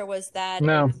surprise, or was that a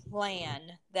no, plan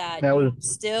that that was, you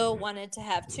still wanted to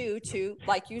have two to,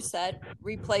 like you said,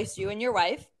 replace you and your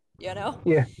wife, you know?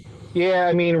 yeah. Yeah.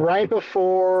 I mean, right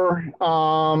before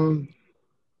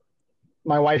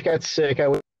my wife got sick, I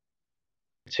was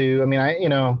two. I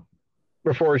mean,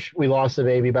 before we lost the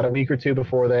baby, about a week or two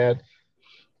before that.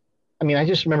 I mean, I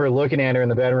just remember looking at her in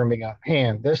the bedroom and going,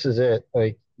 man, this is it.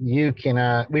 Like, we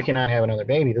cannot have another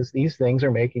baby. These things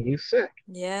are making you sick.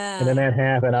 And then Yeah. that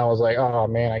happened. I was like, oh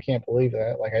man, I can't believe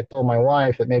that. Like, I told my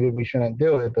wife that maybe we shouldn't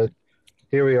do it, but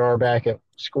here we are back at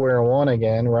square one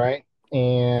again, right?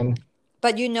 And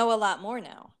But you know a lot more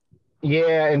now.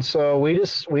 yeah, and so we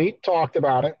talked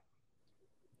about it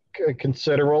a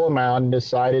considerable amount and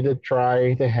decided to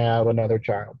try to have another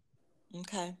child.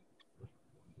 Okay.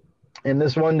 And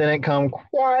this one didn't come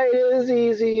quite as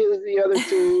easy as the other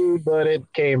two, but it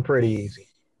came pretty easy.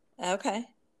 Okay.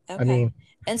 I Okay. mean,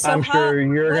 And so I'm how, sure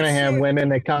you're going to what's have your, women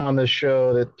that come on this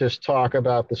show that just talk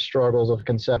about the struggles of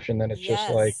conception, and it's just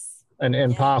like yes. an Yeah.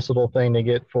 impossible thing to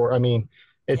get for. I mean,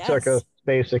 it took us Yes.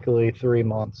 basically 3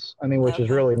 months. I mean, which is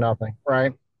Okay. really nothing,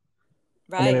 right?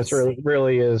 I mean, Right. it's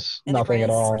really is In the nothing at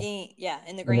grand all scheme, yeah, in the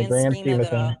in the grand grand scheme scheme of of it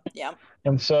things. all. Yeah.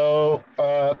 And so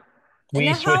And we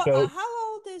now switched out.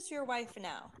 how old is your wife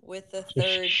now with the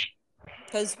third?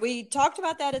 Because we talked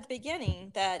about that at the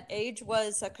beginning, that age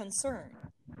was a concern.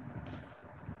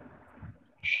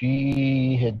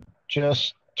 She had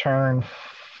just turned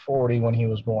 40 when he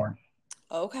was born.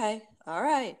 Okay. All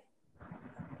right.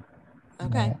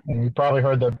 Okay. Yeah. And you probably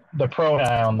heard the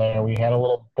pronoun there. We had a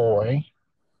little boy,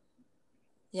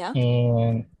 Yeah.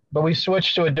 and but we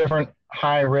switched to a different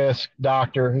high risk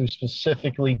doctor who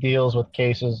specifically deals with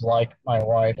cases like my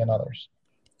wife and others,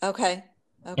 Okay.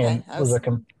 and Okay. it was a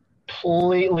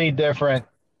completely different.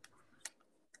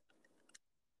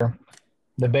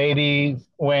 The baby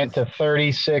went to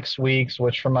 36 weeks,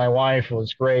 which for my wife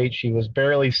was great. She was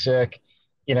barely sick,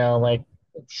 like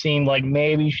it seemed like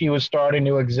maybe she was starting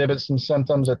to exhibit some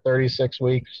symptoms at 36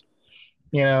 weeks,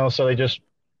 so they just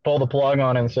pulled the plug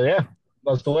on it and said, yeah,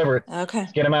 let's deliver it. Okay.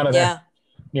 Let's get him out of there.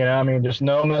 Yeah. I mean, just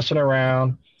no messing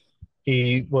around.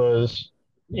 He was,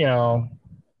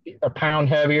 a pound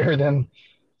heavier than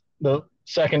the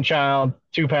second child,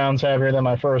 2 pounds heavier than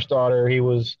my first daughter. He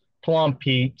was plump.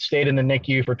 He stayed in the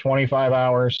NICU for 25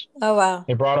 hours. Oh wow.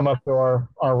 They brought him up to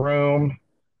our room.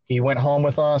 He went home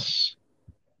with us.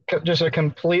 Just a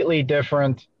completely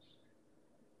different,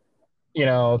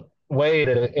 way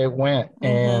that it went.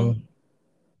 And,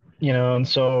 and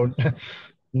so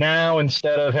now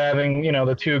instead of having,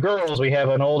 the two girls, we have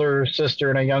an older sister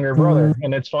and a younger brother.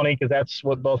 And it's funny because that's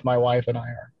what both my wife and I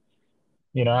are.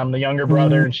 I'm the younger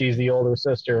brother and she's the older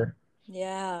sister.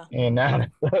 Yeah. And now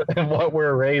what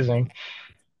we're raising.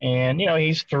 And,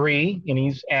 he's 3 and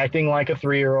he's acting like a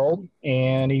 3-year-old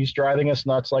and he's driving us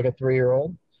nuts like a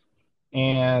 3-year-old.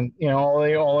 And,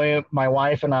 only my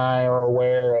wife and I are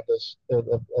aware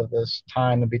of this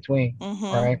time in between.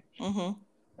 Right.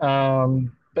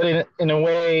 But in a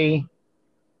way,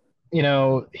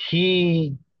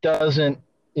 he doesn't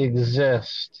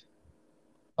exist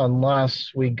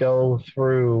unless we go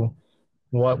through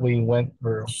what we went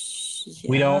through. Yeah.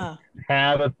 We don't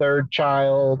have a third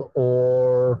child,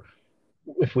 or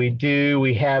if we do,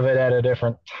 we have it at a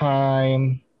different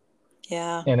time.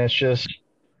 Yeah. And it's just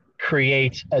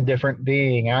creates a different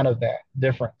being out of that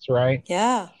difference, right?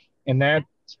 Yeah. And that's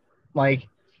like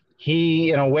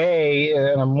he, in a way,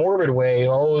 in a morbid way,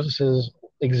 owes his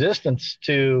existence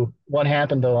to what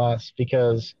happened to us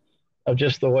because of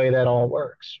just the way that all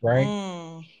works,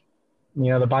 right?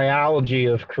 The biology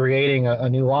of creating a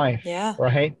new life. Yeah.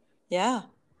 Right? Yeah.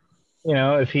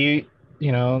 If he,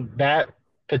 that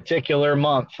particular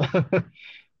month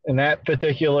and that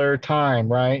particular time,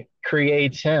 right,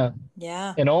 creates him.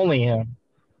 Yeah. And only him.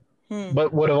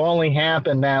 But would have only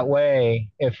happened that way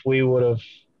if we would have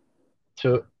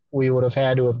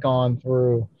had to have gone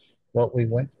through what we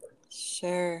went through.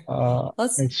 Sure.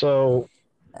 And so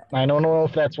I don't know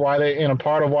if that's why they,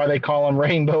 part of why they call them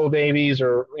rainbow babies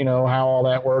or, how all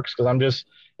that works. Cause I'm just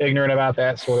ignorant about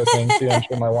that sort of thing too. I'm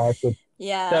sure my wife would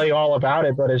tell you all about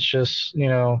it, but it's just,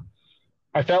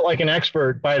 I felt like an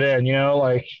expert by then,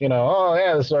 oh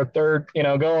yeah, this is our third,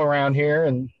 go around here.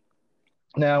 And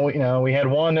now, we had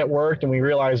one that worked and we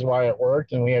realized why it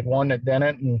worked, and we had one that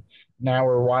didn't. And now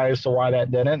we're wise to why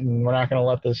that didn't. And we're not going to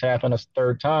let this happen a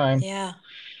third time. Yeah.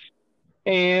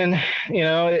 And,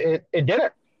 it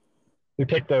didn't. We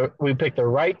picked the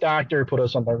right doctor, put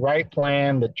us on the right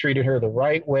plan, that treated her the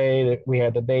right way, that we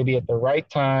had the baby at the right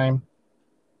time,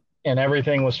 and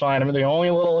everything was fine. I mean, the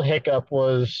only little hiccup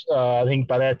was, I think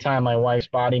by that time, my wife's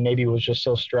body maybe was just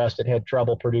so stressed it had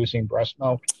trouble producing breast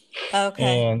milk.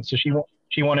 Okay. And so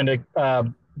she wanted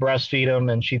to breastfeed him,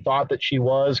 and she thought that she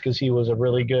was, because he was a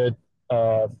really good,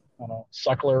 I don't know,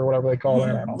 suckler or whatever they call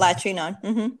that. I don't latching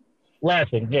on.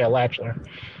 Latching, yeah, latching.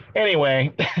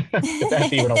 Anyway,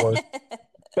 that's even a word.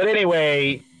 But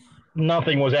anyway,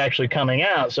 nothing was actually coming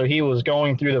out. So he was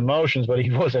going through the motions, but he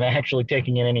wasn't actually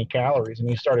taking in any calories, and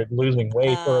he started losing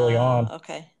weight early on.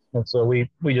 Okay. And so we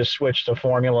just switched to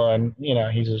formula, and,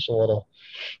 he's just a little,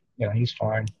 he's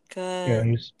fine. Good.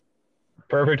 He's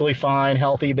perfectly fine,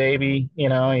 healthy baby.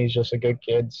 He's just a good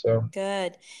kid. So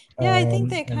good. Yeah, I think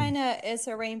that kind of is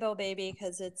a rainbow baby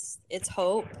because it's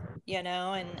hope, and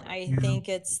I think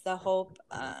it's the hope,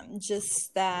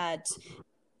 just that,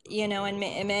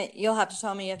 and you'll have to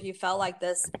tell me if you felt like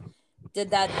this. Did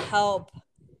that help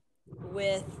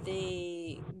with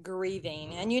the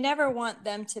grieving? And you never want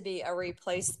them to be a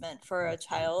replacement for a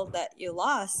child that you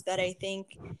lost, but I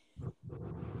think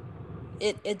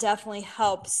it definitely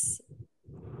helps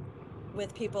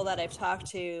with people that I've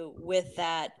talked to with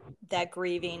that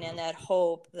grieving and that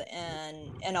hope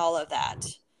and all of that.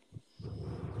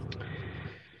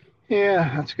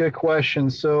 Yeah, that's a good question.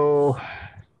 So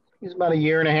it's about 1.5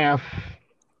 years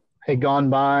had gone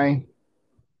by.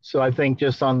 So I think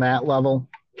just on that level,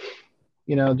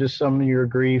 just some of your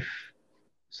grief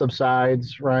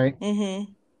subsides, right?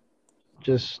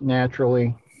 Just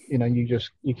naturally,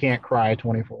 you can't cry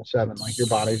 24/7. Like, your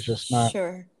body's just not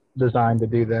designed to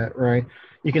do that, right?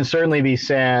 You can certainly be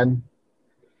sad.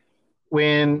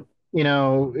 When,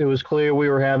 it was clear we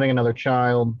were having another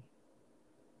child,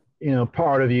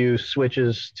 part of you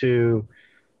switches to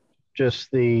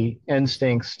just the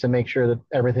instincts to make sure that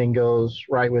everything goes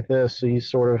right with this. So you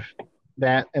sort of,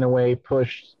 that in a way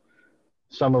pushed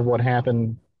some of what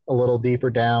happened a little deeper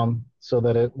down so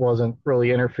that it wasn't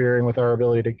really interfering with our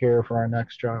ability to care for our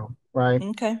next child, right?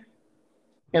 Okay.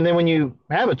 And then when you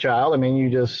have a child, I mean, you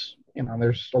just,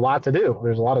 there's a lot to do.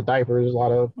 There's a lot of diapers, there's a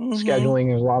lot of scheduling,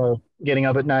 there's a lot of getting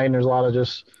up at night, and there's a lot of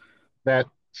just that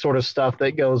sort of stuff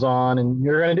that goes on, and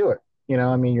you're going to do it.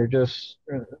 I mean, you're just,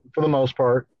 for the most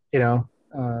part,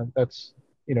 that's,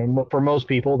 for most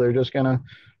people, they're just going to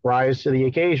rise to the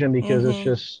occasion because it's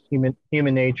just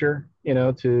human nature,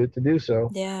 to do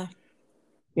so. Yeah.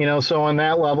 So on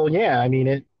that level, yeah, I mean,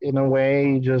 it in a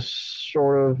way just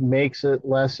sort of makes it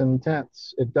less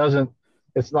intense.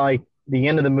 It's like the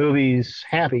end of the movie's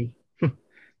happy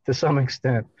to some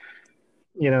extent.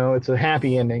 it's a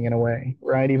happy ending in a way,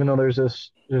 right? Even though there's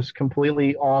this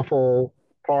completely awful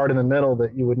part in the middle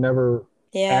that you would never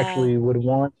Yeah. actually would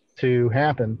want to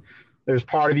happen. There's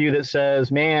part of you that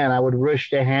says, man, I would wish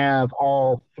to have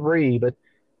all three, but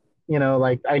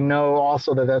like I know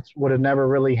also that that's would have never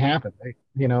really happened.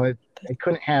 I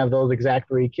couldn't have those exact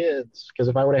three kids because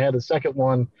if I would have had the second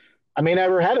one, I may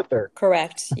never had a third.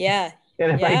 Correct. Yeah.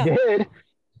 And if I Yeah. did,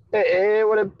 it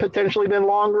would have potentially been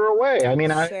longer away. I mean,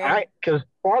 Sure. because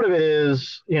part of it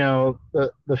is,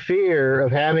 the fear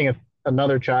of having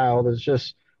another child is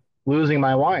just losing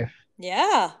my wife.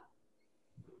 Yeah.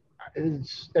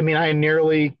 I mean,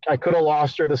 I could have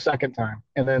lost her the second time.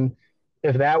 And then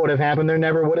if that would have happened, there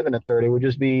never would have been a third. It would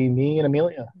just be me and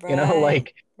Amelia, Right.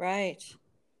 like, Right.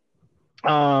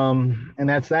 and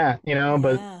that's that,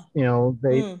 but, Yeah.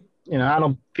 they, Mm. I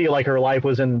don't feel like her life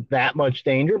was in that much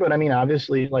danger, but I mean,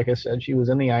 obviously, like I said, she was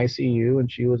in the ICU and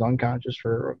she was unconscious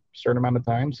for a certain amount of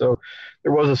time. So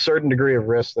there was a certain degree of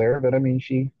risk there, but I mean,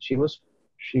 she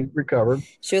recovered.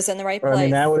 She was in the right But I mean,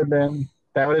 place. that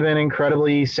would have been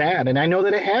incredibly sad. And I know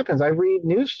that it happens. I read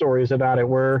news stories about it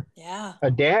where Yeah.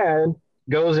 a dad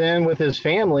goes in with his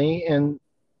family and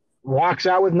walks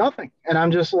out with nothing. And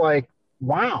I'm just like,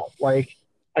 wow, like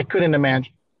I couldn't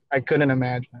imagine. I couldn't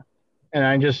imagine it. And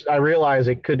I realized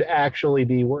it could actually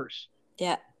be worse.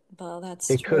 Yeah. Well, that's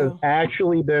It could have true.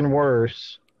 actually been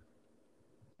worse.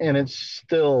 And it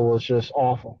still was just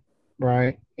awful.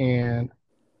 Right. And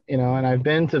I've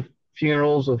been to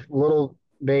funerals of little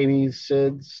babies,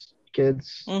 SIDS,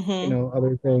 kids, Mm-hmm.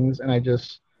 other things. And I,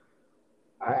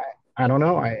 I don't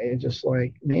know. I just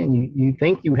like, man, you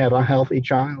think you have a healthy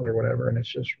child or whatever, and it's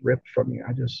just ripped from you.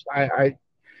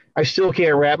 I still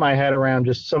can't wrap my head around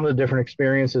just some of the different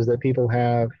experiences that people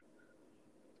have.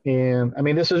 And I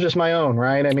mean, this is just my own,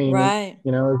 right? I mean, Right.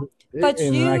 and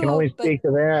I can only But speak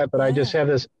to that, but I just yeah. have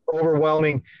this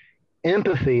overwhelming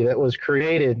empathy that was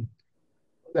created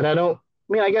that I don't,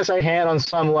 I mean, I guess I had on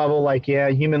some level, like, yeah,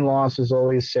 human loss is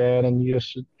always sad and you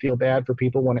just feel bad for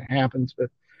people when it happens. But,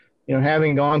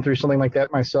 having gone through something like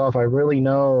that myself, I really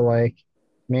know, like,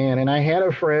 man, and I had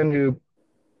a friend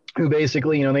who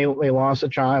basically, they lost a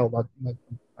child,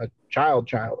 a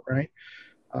child, right?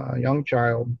 A young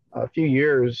child, a few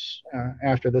years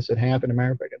after this had happened. As a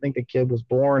matter of fact, I think the kid was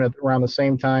born at around the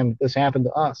same time this happened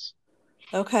to us.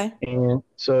 Okay. And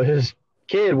so his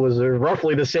kid was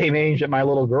roughly the same age that my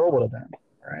little girl would have been,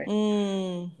 right?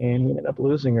 Mm. And he ended up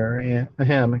losing her, and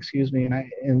him, excuse me,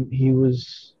 and he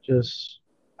was just,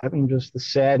 I mean, just the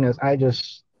sadness. I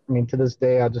mean, to this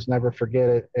day, I'll just never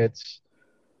forget it.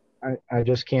 I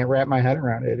just can't wrap my head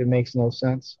around it. It makes no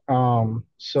sense. So,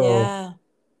 Yeah.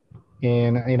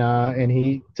 and and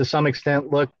he to some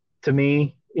extent looked to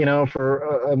me,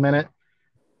 for a minute,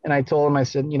 and I told him, I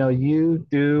said, you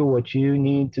do what you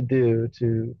need to do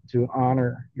to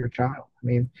honor your child. I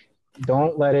mean,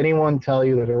 don't let anyone tell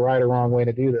you there's a right or wrong way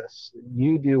to do this.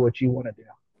 You do what you want to do,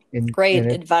 and Great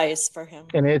advice for him.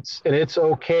 it's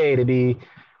okay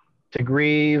to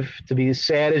grieve, to be as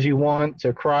sad as you want,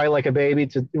 to cry like a baby,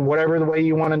 to whatever the way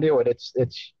you want to do it.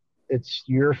 It's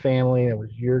your family. It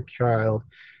was your child,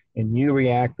 and you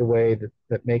react the way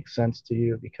that makes sense to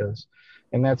you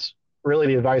and that's really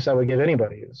the advice I would give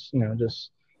anybody is,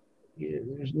 just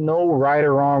there's no right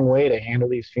or wrong way to handle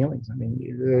these feelings. I mean,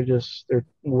 they're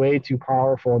way too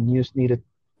powerful, and you just need to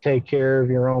take care of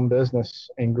your own business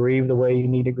and grieve the way you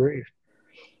need to grieve.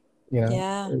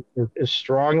 Yeah. As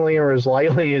strongly or as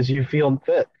lightly as you feel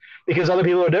fit. Because other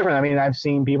people are different. I mean, I've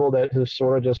seen people that have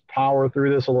sort of just power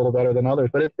through this a little better than others,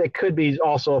 but it could be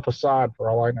also a facade for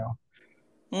all I know.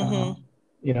 Mm-hmm.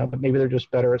 But maybe they're just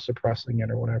better at suppressing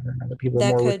it or whatever. And other people are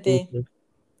That more could be. reclusive,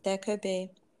 That could be.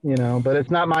 but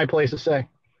it's not my place to say.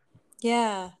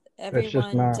 Yeah. That's just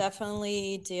Everyone not.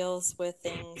 definitely deals with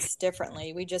things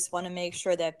differently. We just want to make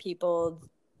sure that people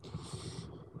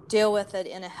deal with it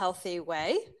in a healthy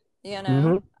way,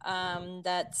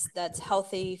 that's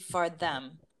healthy for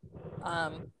them.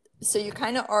 So you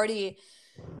kind of already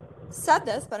said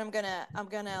this, but I'm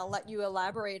gonna let you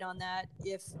elaborate on that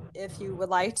if you would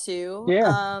like to.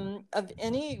 Yeah. Of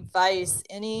any advice,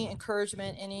 any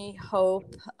encouragement, any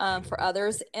hope for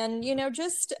others, and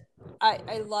just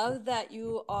I love that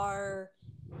you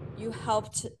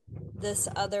helped this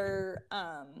other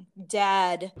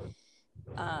dad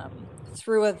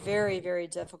through a very, very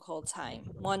difficult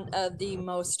time. One of the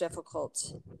most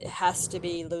difficult has to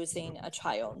be losing a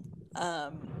child.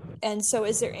 And so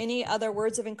is there any other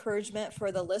words of encouragement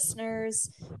for the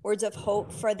listeners, words of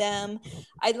hope for them?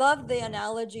 I love the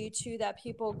analogy too that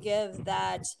people give,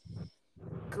 that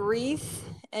grief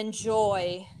and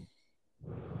joy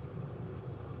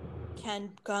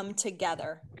can come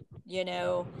together.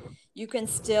 you can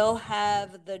still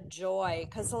have the joy,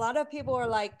 because a lot of people are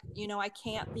like, I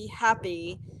can't be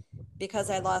happy because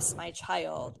I lost my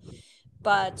child,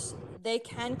 but they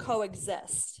can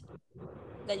coexist,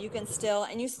 that you can still,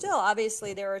 and you still,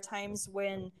 obviously there are times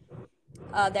when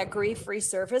that grief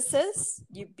resurfaces.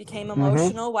 You became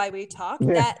emotional while we talk.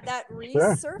 Yeah. That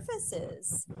Sure.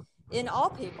 resurfaces in all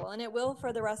people, and it will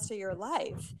for the rest of your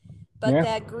life. But Yeah.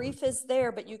 that grief is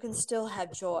there, but you can still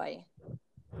have joy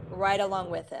right along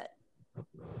with it.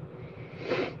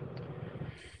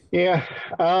 Yeah.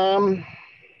 I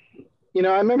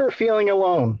remember feeling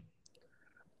alone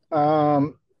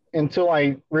um, until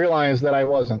I realized that I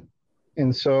wasn't.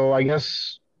 And so I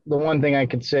guess the one thing I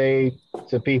could say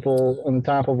to people on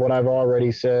top of what I've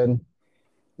already said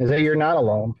is that you're not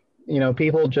alone.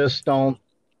 People just don't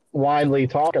widely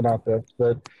talk about this,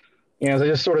 but as I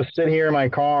just sort of sit here in my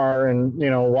car and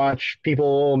watch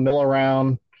people mill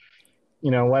around,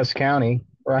 West County,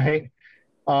 right?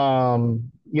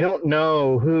 You don't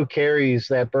know who carries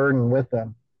that burden with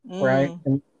them, right?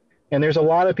 And there's a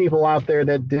lot of people out there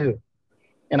that do,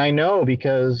 and I know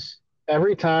because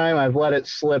every time I've let it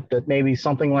slip that maybe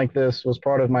something like this was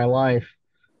part of my life,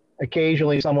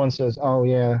 occasionally someone says, "Oh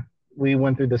yeah, we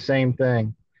went through the same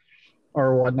thing,"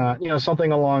 or whatnot,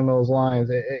 something along those lines.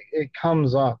 It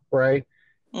comes up, right?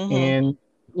 And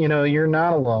you're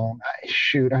not alone.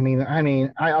 Shoot,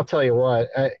 I'll tell you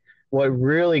what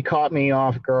really caught me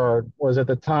off guard was at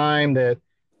the time that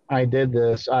I did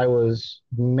this, I was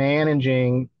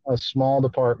managing a small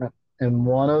department, and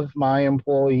one of my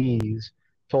employees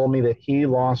told me that he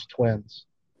lost twins.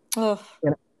 Oh.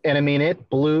 And I mean, it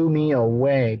blew me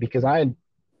away because me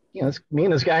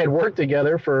and this guy had worked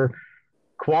together for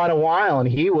quite a while, and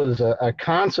he was a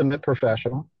consummate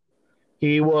professional.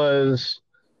 He was,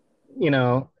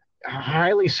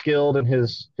 highly skilled in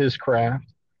his craft.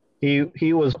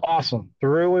 He was awesome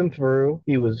through and through.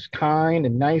 He was kind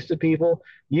and nice to people.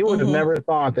 You would have never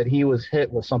thought that he was hit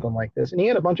with something like this, and he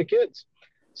had a bunch of kids.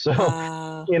 So,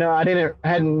 wow. I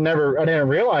didn't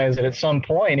realize that at some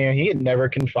point, he had never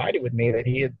confided with me that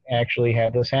he had actually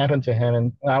had this happen to him.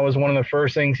 And that was one of the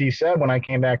first things he said when I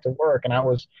came back to work. And that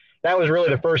was really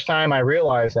the first time I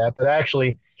realized that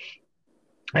actually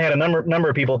I had a number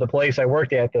of people at the place I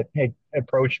worked at that had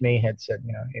approached me, had said,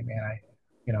 hey man,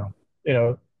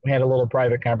 we had a little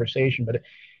private conversation, but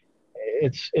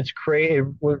it's crazy.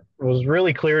 It was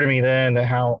really clear to me then that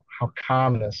how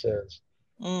common this is.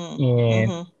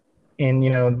 And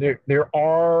there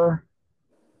are,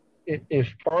 if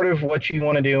part of what you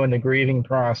want to do in the grieving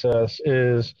process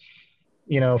is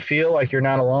feel like you're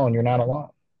not alone,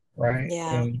 right?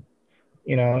 Yeah.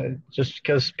 And just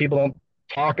because people don't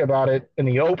talk about it in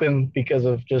the open because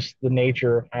of just the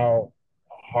nature of how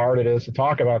hard it is to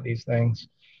talk about these things,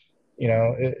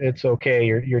 it's okay.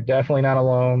 You're definitely not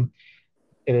alone.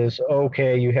 It is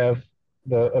okay. You have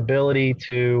the ability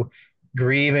to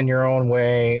grieve in your own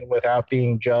way without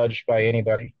being judged by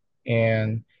anybody.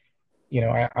 And,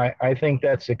 I think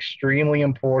that's extremely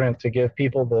important to give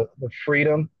people the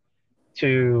freedom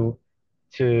and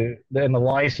the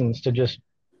license to just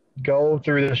go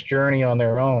through this journey on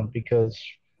their own, because,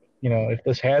 if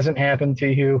this hasn't happened to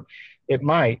you, it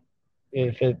might,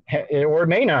 or it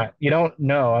may not, you don't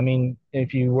know. I mean,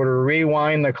 if you were to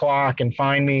rewind the clock and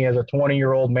find me as a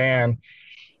 20-year-old man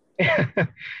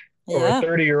or a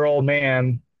 30-year-old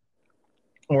man,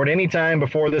 or at any time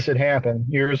before this had happened,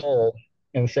 years old,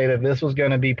 and say that this was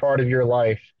going to be part of your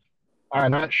life,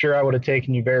 I'm not sure I would have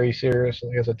taken you very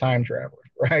seriously as a time traveler,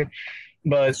 right?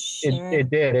 But it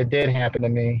did happen to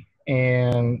me.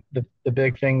 And the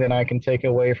big thing that I can take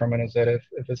away from it is that if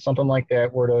it's something like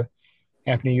that were to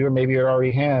happen to you, or maybe it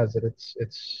already has, that it's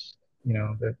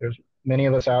that there's many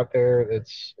of us out there.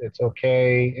 It's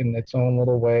okay in its own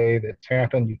little way. That's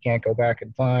happened. You can't go back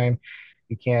in time.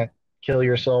 You can't kill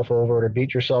yourself over it or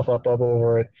beat yourself up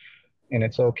over it. And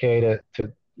it's okay to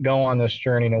go on this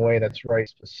journey in a way that's right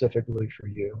specifically for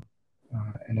you.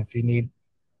 And if you need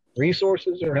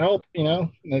resources or help,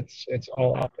 it's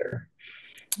all out there.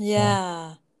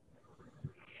 Yeah.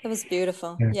 That was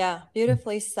beautiful. Yeah.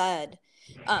 Beautifully said.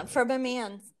 From a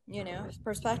man's,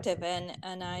 perspective.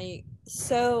 And I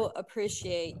so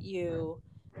appreciate you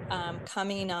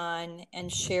coming on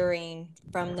and sharing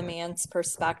from the man's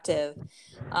perspective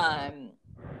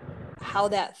how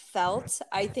that felt.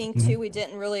 I think too, we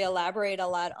didn't really elaborate a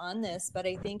lot on this, but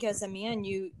I think as a man,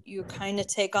 you kind of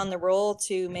take on the role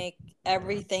to make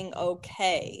everything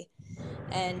okay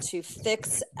and to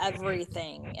fix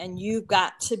everything, and you've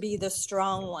got to be the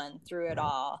strong one through it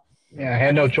all. Yeah, I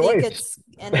had no choice.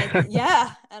 And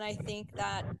I think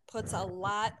that puts a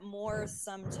lot more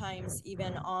sometimes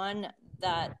even on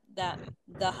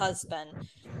the husband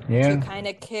Yeah. to kind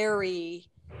of carry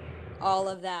all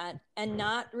of that and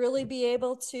not really be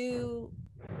able to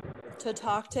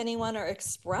talk to anyone or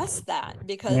express that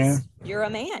because you're a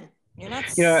man. You're not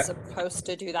supposed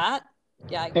to do that.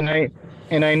 Yeah.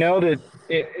 And I know that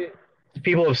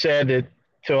people have said that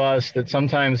to us that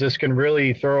sometimes this can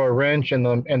really throw a wrench in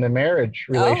the marriage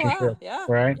relationship, yeah,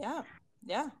 right?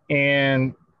 Yeah.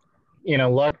 And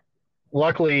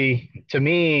luckily to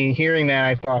me, hearing that,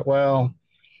 I thought, well,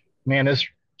 man, this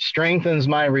strengthens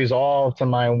my resolve to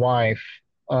my wife,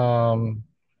 to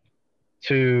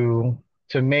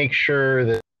make sure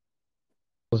that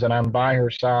I'm by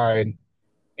her side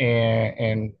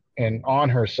and on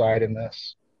her side in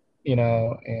this,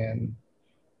 and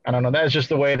I don't know. That's just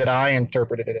the way that I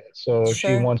interpreted it. So if she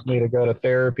Sure. wants me to go to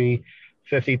therapy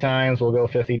 50 times, we'll go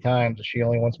 50 times. If she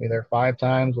only wants me there 5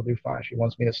 times, we'll do 5. She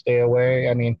wants me to stay away.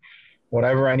 I mean,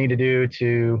 whatever I need to do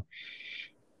to,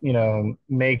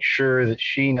 make sure that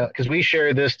she knows, because we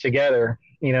share this together,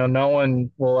 no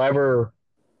one will ever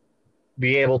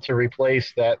be able to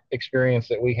replace that experience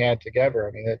that we had together.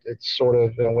 I mean, it's sort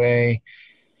of in a way,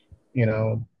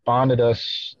 bonded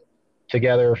us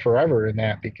together forever in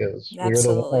that, because we're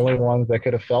the only ones that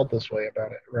could have felt this way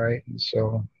about it, right? And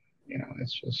so,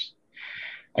 it's just,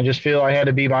 I just feel I had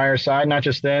to be by her side, not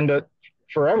just then, but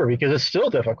forever, because it's still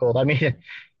difficult. I mean,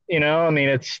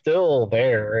 it's still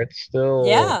there. It's still,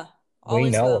 we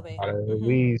know about it. Mm-hmm.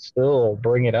 We still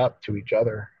bring it up to each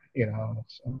other, so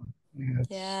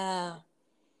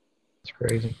it's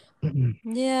crazy.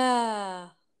 Yeah.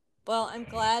 Well, I'm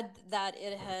glad that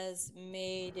it has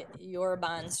made your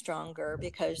bond stronger,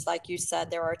 because like you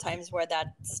said, there are times where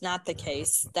that's not the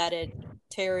case, that it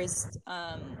tears,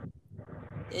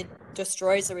 it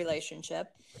destroys the relationship.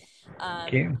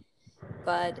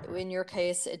 But in your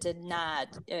case, it did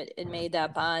not. It made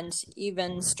that bond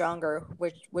even stronger,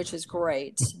 which is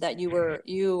great. That you were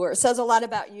it says a lot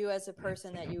about you as a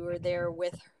person, that you were there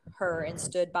with her and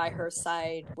stood by her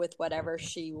side with whatever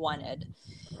she wanted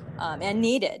and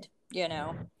needed.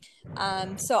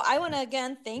 So I want to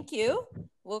again thank you.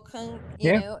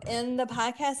 In the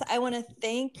podcast, I want to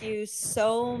thank you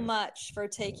so much for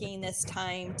taking this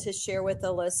time to share with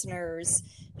the listeners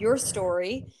your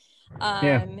story.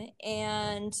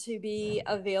 And to be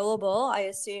available, I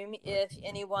assume, if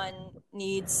anyone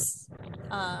needs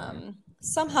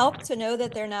some help to know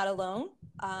that they're not alone.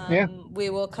 We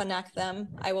will connect them.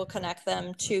 I will connect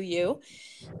them to you.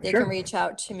 They can reach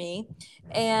out to me.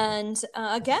 And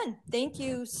again, thank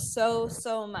you so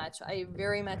much. I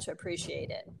very much appreciate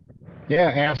it.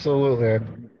 Yeah, absolutely.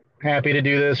 I'm happy to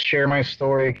do this, share my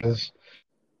story, because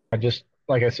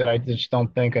like I said, I just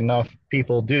don't think enough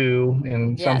people do.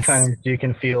 And sometimes you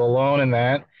can feel alone in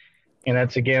that. And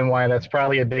that's, again, why that's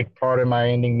probably a big part of my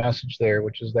ending message there,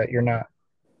 which is that you're not.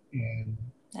 And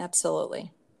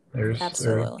absolutely. There's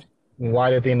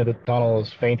light at the end of the tunnel,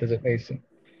 as faint as it may seem.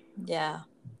 Yeah.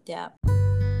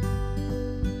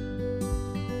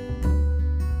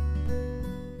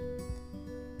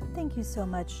 Thank you so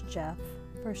much, Jeff,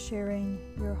 for sharing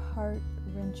your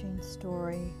heart-wrenching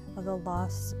story of the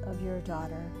loss of your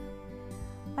daughter.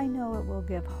 I know it will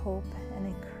give hope and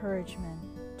encouragement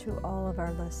to all of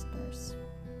our listeners.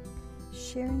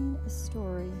 Sharing a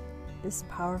story is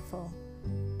powerful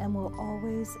and will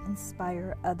always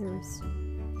inspire others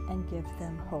and give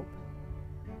them hope.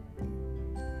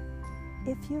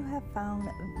 If you have found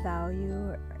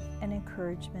value and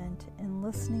encouragement in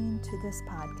listening to this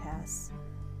podcast,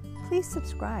 please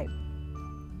subscribe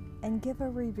and give a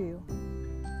review.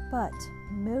 But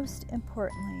most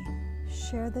importantly,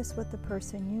 share this with the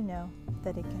person you know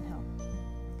that it can help.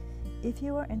 If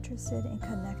you are interested in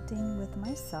connecting with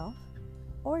myself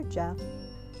or Jeff,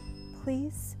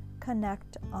 please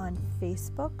connect on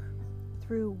Facebook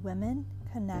through Women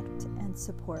Connect and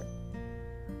Support,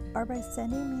 or by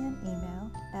sending me an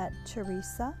email at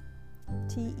Teresa,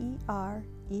 TERESA,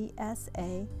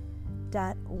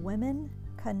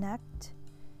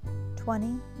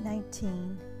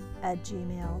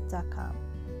 womenconnect2019@gmail.com.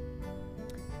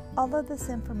 All of this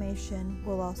information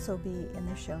will also be in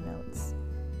the show notes.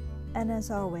 And as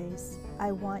always,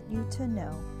 I want you to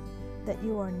know that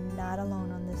you are not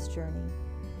alone on this journey,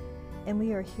 and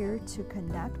we are here to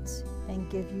connect and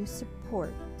give you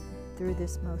support through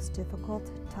this most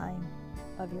difficult time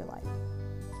of your life.